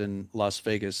Voice is in Las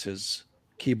Vegas, his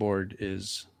keyboard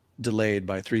is delayed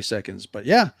by 3 seconds. But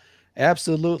yeah,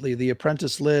 absolutely. The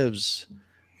Apprentice lives.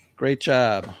 Great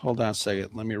job. Hold on a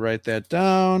second. Let me write that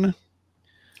down.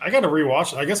 I got to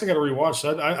rewatch. I guess I got to rewatch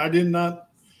that. I did not,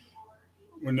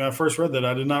 when I first read that,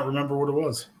 I did not remember what it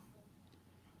was.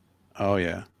 Oh,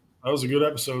 yeah. That was a good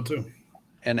episode, too.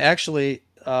 And actually,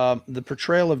 the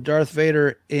portrayal of Darth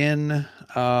Vader in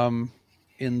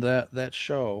that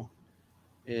show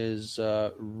is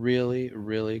really,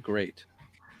 really great.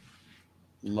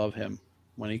 Love him.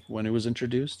 When he was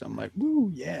introduced, I'm like,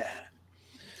 woo, yeah.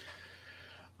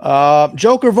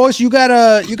 Joker Voice, you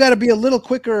gotta be a little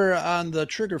quicker on the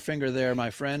trigger finger there,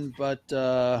 my friend. But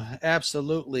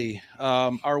absolutely,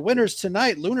 our winners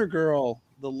tonight: Lunar Girl,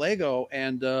 the Lego,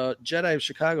 and Jedi of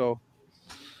Chicago.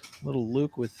 Little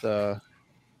Luke with little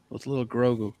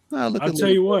Grogu. Oh, I'll tell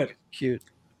you what, cute.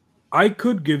 I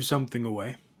could give something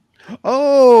away.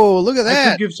 Oh, look at that!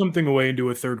 I could give something away and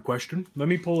do a third question. Let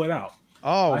me pull it out.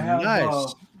 Oh,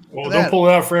 nice. Well, don't pull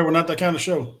it out, Fred. We're not that kind of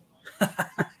show.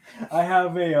 I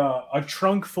have a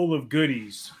trunk full of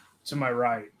goodies to my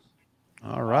right.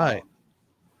 All right.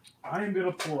 I am going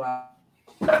to pull out.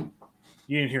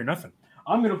 You didn't hear nothing.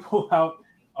 I'm going to pull out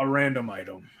a random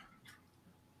item.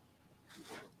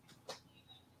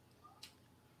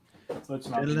 Let's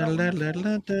not.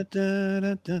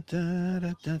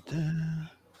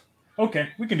 Okay,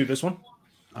 we can do this one.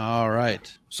 All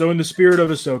right. So, in the spirit of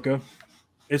Ahsoka,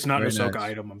 it's not an Very Ahsoka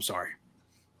nice. item. I'm sorry.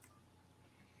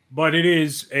 But it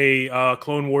is a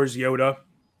Clone Wars Yoda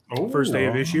first day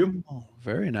of issue. Oh,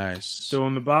 very nice. So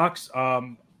in the box,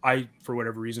 I, for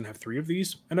whatever reason, have 3 of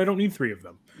these, and I don't need 3 of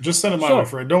them. Just send them my way,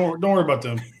 Fred. Don't worry about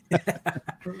them.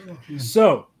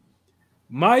 So,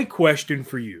 my question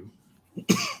for you,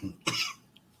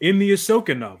 in the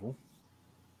Ahsoka novel,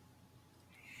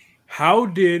 how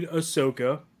did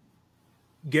Ahsoka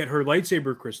get her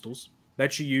lightsaber crystals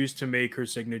that she used to make her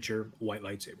signature white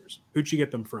lightsabers? Who'd she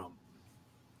get them from?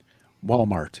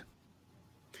 Walmart.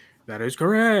 That is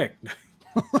correct.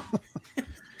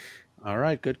 All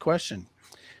right, good question.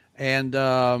 And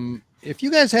if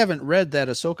you guys haven't read that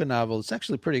Ahsoka novel, it's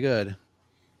actually pretty good.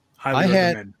 Highly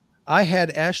recommend. I had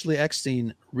Ashley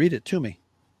Eckstein read it to me.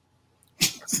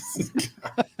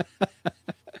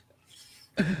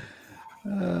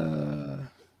 An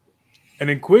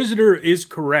Inquisitor is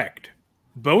correct.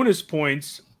 Bonus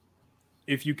points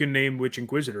if you can name which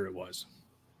Inquisitor it was.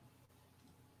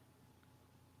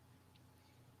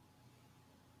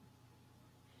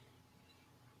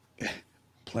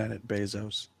 Planet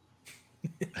Bezos.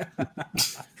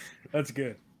 That's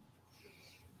good.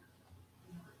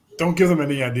 Don't give them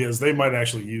any ideas. They might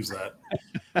actually use that.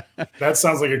 That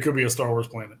sounds like it could be a Star Wars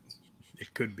planet.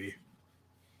 It could be.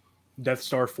 Death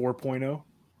Star 4.0.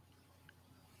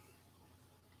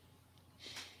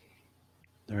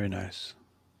 Very nice.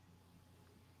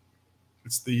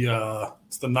 It's the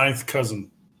ninth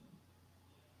cousin.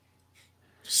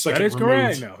 Second That is removed.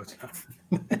 correct. No, it's not.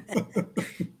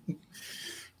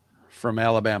 From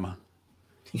Alabama.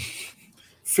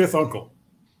 Fifth uncle.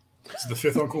 It's the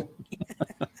fifth uncle.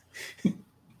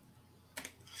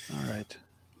 All right.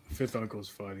 Fifth Uncle's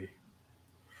funny.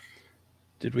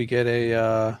 Did we get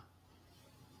a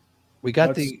we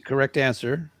got the correct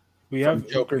answer. We have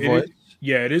Joker it Voice.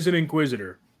 It is an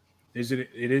Inquisitor.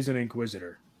 It is an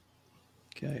Inquisitor.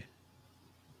 Okay.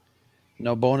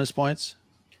 No bonus points?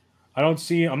 I'm not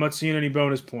seeing any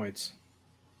bonus points.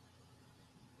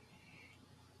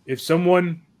 If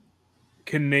someone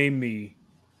can name me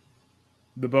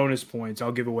the bonus points,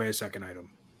 I'll give away a second item.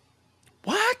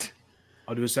 What?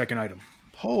 I'll do a second item.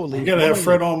 Holy You gotta have moly.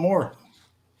 Fred on more.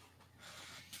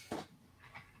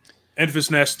 Enfys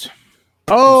Nest.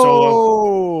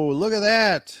 Oh, look at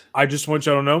that. I just want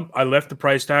y'all to know, I left the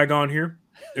price tag on here.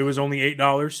 It was only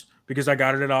 $8 because I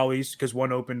got it at Ollie's because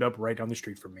one opened up right down the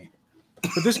street from me.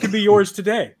 But this could be yours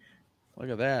today. Look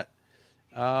at that.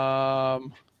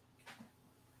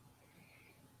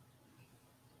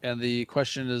 And the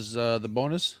question is the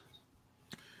bonus?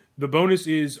 The bonus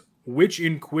is, which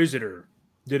Inquisitor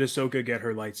did Ahsoka get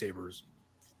her lightsabers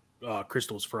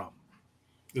crystals from?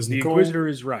 Is The Nicole, Inquisitor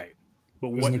is right.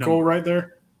 But is what Nicole number? right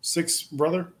there? Sixth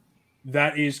brother?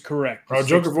 That is correct. The Oh,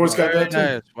 Joker sixth Voice got brother. that too.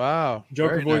 Nice. Wow.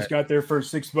 Joker Very Voice nice. got there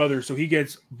first, sixth brother, so he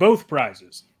gets both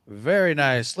prizes. Very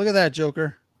nice. Look at that,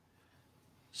 Joker.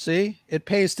 See? It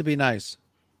pays to be nice.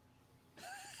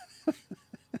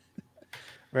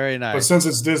 Very But nice. since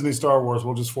it's Disney Star Wars,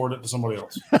 we'll just forward it to somebody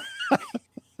else.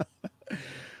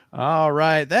 All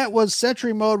right. That was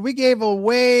Sentry Mode. We gave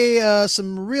away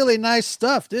some really nice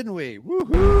stuff, didn't we?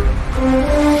 Woohoo!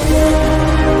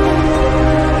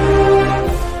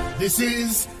 This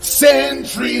is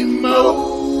Sentry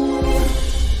Mode.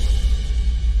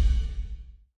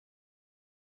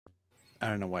 I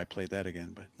don't know why I played that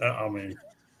again, but I mean,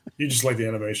 you just like the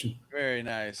animation. very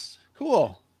nice.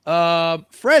 Cool.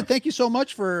 Fred, thank you so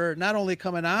much for not only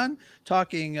coming on,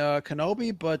 talking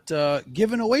Kenobi, but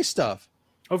giving away stuff.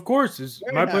 Of course, it's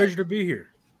Very my nice. pleasure to be here.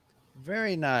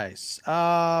 Very nice.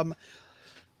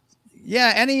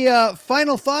 Yeah, any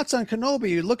final thoughts on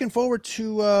Kenobi? Looking forward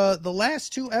to the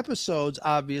last 2 episodes,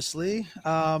 obviously.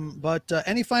 But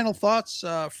any final thoughts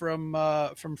from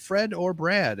Fred or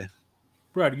Brad?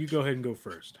 Brad, you go ahead and go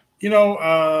first.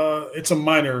 It's a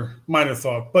minor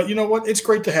thought, but you know what? It's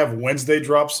great to have Wednesday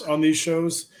drops on these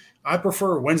shows. I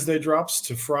prefer Wednesday drops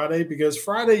to Friday because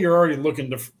Friday you're already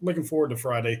looking forward to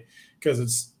Friday because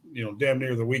it's damn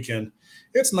near the weekend.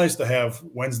 It's nice to have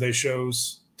Wednesday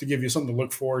shows to give you something to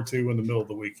look forward to in the middle of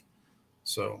the week.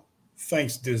 So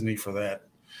thanks Disney for that.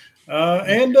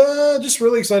 And just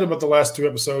really excited about the last 2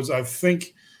 episodes. I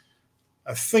think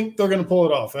they're going to pull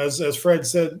it off. As Fred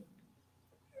said,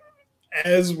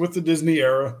 as with the Disney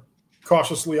era,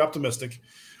 cautiously optimistic,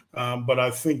 but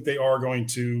I think they are going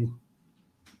to.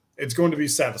 It's going to be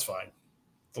satisfying,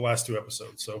 the last 2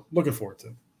 episodes. So looking forward to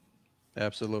it.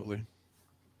 Absolutely.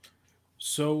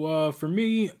 So for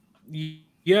me,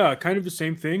 yeah, kind of the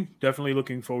same thing. Definitely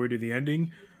looking forward to the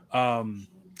ending.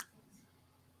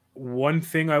 One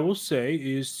thing I will say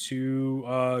is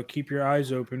to keep your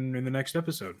eyes open in the next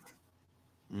episode.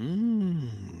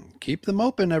 Keep them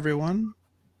open, everyone.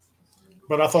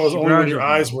 But I thought it was Keep only your when eyes your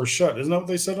open. eyes were shut. Isn't that what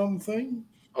they said on the thing?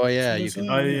 Oh yeah, you Isn't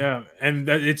can. that Yeah, and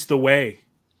it's the way.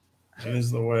 It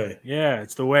is the way. Yeah,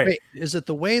 it's the way. Wait, is it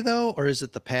the way though, or is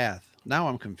it the path? Now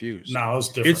I'm confused. No, it's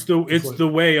different. It's the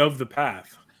way of the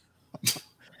path.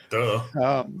 Duh.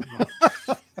 I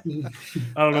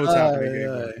don't know what's happening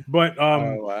anymore. But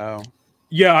oh wow.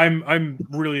 yeah, I'm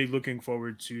really looking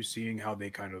forward to seeing how they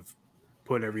kind of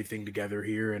put everything together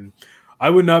here, and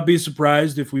I would not be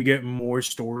surprised if we get more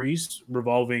stories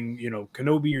revolving,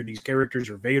 Kenobi or these characters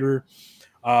or Vader.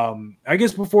 I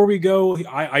guess before we go,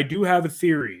 I do have a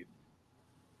theory.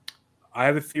 I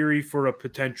have a theory for a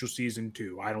potential season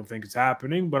 2. I don't think it's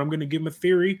happening, but I'm going to give him a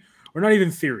theory, or not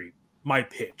even theory, my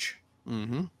pitch.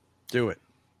 Mm-hmm. Do it.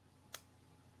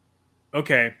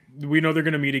 Okay, we know they're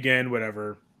going to meet again,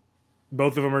 whatever.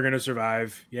 Both of them are going to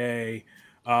survive. Yay.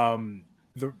 How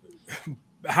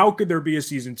could there be a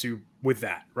season 2 with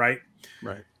that, right?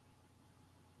 Right.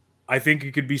 I think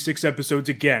it could be 6 episodes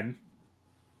again.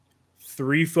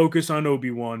 3 focus on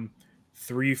Obi-Wan,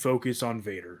 3 focus on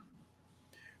Vader.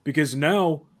 Because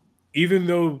now, even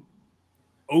though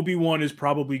Obi-Wan is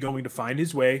probably going to find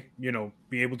his way,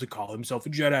 be able to call himself a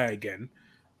Jedi again,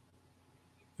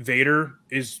 Vader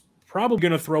is probably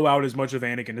going to throw out as much of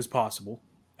Anakin as possible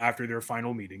after their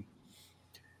final meeting.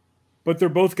 But they're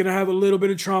both going to have a little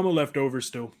bit of trauma left over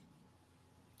still.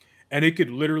 And it could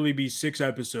literally be 6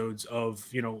 episodes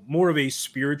of, more of a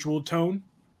spiritual tone.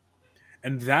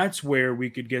 And that's where we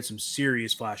could get some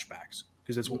serious flashbacks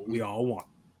because that's what we all want.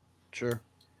 Sure.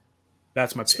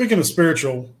 That's my pick. Speaking of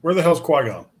spiritual, where the hell's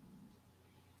Qui-Gon?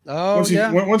 Oh When's yeah.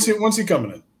 he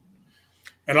coming in?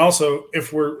 And also,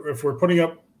 if we're putting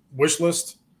up wish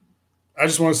list, I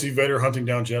just want to see Vader hunting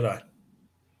down Jedi.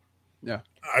 Yeah.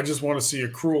 I just want to see a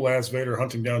cruel ass Vader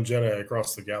hunting down Jedi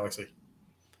across the galaxy.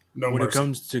 No When mercy. it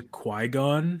comes to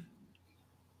Qui-Gon,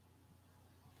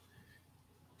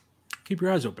 keep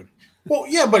your eyes open. Well,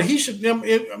 yeah, but he should. I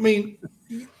mean,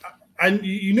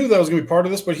 you knew that was going to be part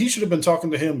of this, but he should have been talking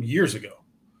to him years ago.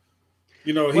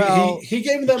 He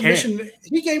gave him that mission.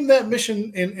 He gave him that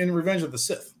mission in Revenge of the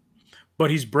Sith.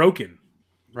 But he's broken.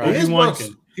 Right. He is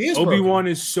broken. Obi-Wan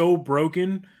is so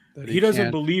broken. That He doesn't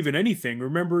can't- believe in anything.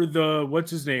 Remember the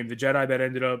Jedi that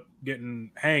ended up getting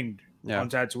hanged on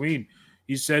Tatooine?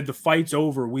 He said the fight's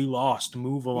over. We lost.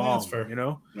 Move along. that's fair.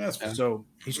 That's fair. So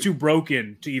he's too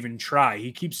broken to even try.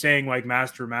 He keeps saying like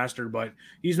master, but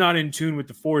he's not in tune with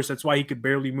the Force. That's why he could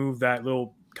barely move that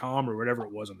little comm or whatever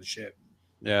it was on the ship.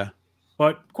 Yeah.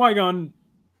 But Qui-Gon,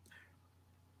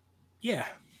 yeah.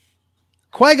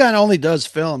 Qui-Gon only does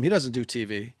film. He doesn't do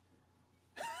TV.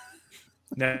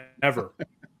 Never.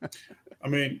 I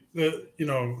mean,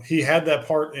 he had that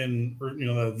part in,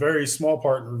 the very small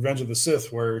part in Revenge of the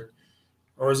Sith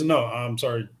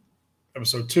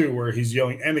episode 2, where he's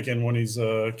yelling Anakin when he's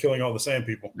killing all the sand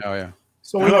people. Oh yeah.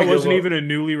 So That wasn't even a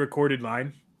newly recorded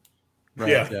line. Right.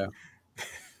 Yeah. Yeah.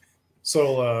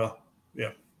 So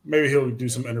Yeah, maybe he'll do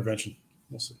some intervention.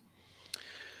 We'll see.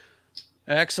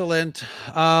 Excellent.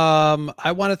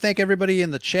 I want to thank everybody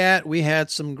in the chat. We had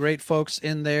some great folks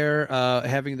in there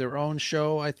having their own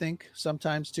show, I think,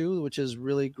 sometimes too, which is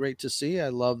really great to see. I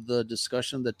love the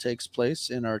discussion that takes place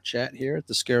in our chat here at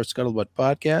the Scare Scuttlebutt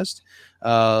podcast.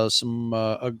 A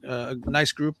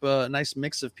nice group, a nice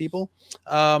mix of people.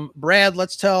 Brad,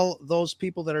 let's tell those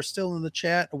people that are still in the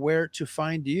chat where to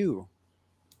find you.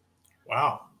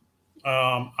 Wow.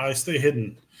 I stay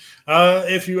hidden.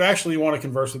 If you actually want to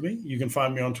converse with me, you can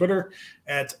find me on Twitter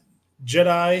at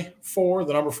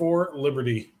Jedi4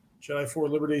 Liberty. Jedi4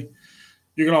 Liberty.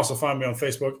 You can also find me on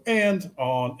Facebook and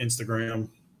on Instagram.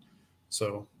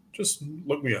 So just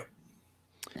look me up.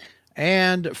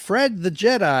 And Fred the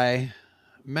Jedi,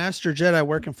 Master Jedi,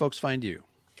 where can folks find you?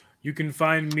 You can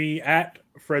find me at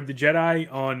Fred the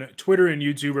Jedi on Twitter and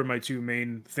YouTube are my two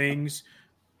main things.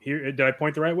 Here, did I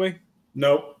point the right way?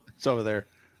 Nope. It's over there.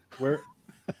 Where?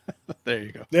 There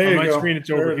you go. There on you my go. screen, it's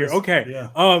over here. Okay. Yeah.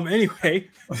 Anyway,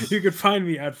 you can find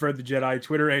me at Fred the Jedi.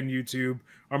 Twitter and YouTube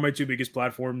are my two biggest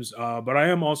platforms. But I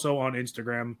am also on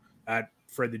Instagram at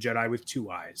Fred the Jedi with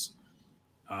 2 eyes.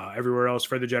 Everywhere else,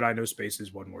 Fred the Jedi, no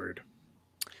spaces, one word.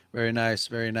 Very nice.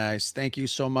 Very nice. Thank you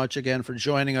so much again for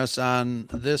joining us on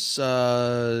this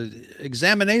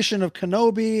examination of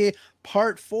Kenobi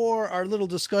Part 4, our little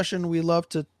discussion. We love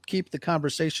to keep the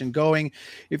conversation going.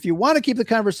 If you want to keep the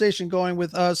conversation going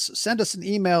with us, send us an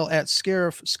email at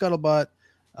scarifscuttlebutt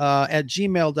at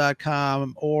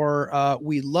gmail.com, or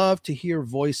we love to hear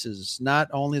voices, not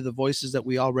only the voices that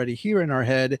we already hear in our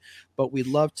head, but we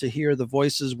love to hear the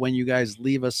voices when you guys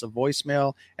leave us a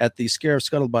voicemail at the Scarif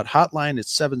Scuttlebutt hotline.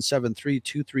 It's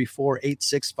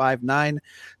 773-234-8659.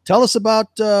 Tell us about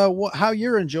how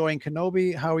you're enjoying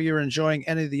Kenobi, how you're enjoying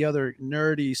any of the other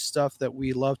nerdy stuff that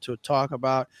we love to talk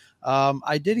about.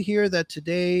 I did hear that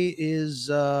today is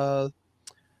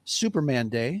Superman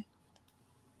Day.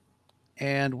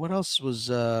 And what else was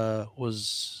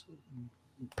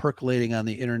percolating on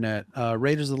the internet?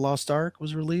 Raiders of the Lost Ark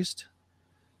was released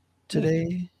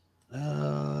today.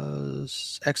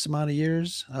 X amount of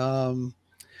years.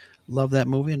 Love that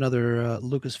movie. Another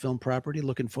Lucasfilm property.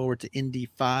 Looking forward to Indy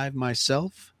 5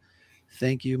 myself.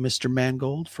 Thank you, Mr.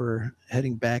 Mangold, for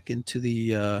heading back into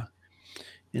the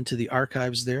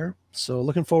archives there. So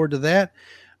looking forward to that.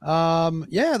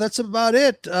 Yeah, that's about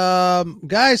it.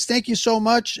 Guys, thank you so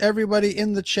much, everybody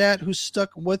in the chat who stuck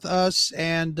with us.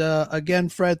 And again,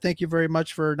 Fred, thank you very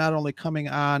much for not only coming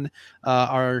on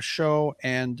our show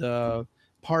and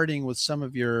parting with some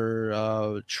of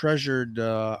your treasured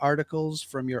articles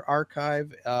from your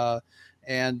archive.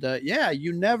 Yeah,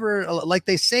 you never, like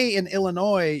they say in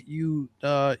Illinois, you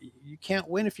can't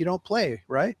win if you don't play,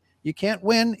 right? You can't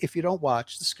win if you don't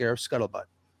watch the Scarif Scuttlebutt.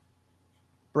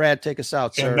 Brad, take us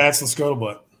out, sir. And that's the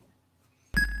Scuttlebutt.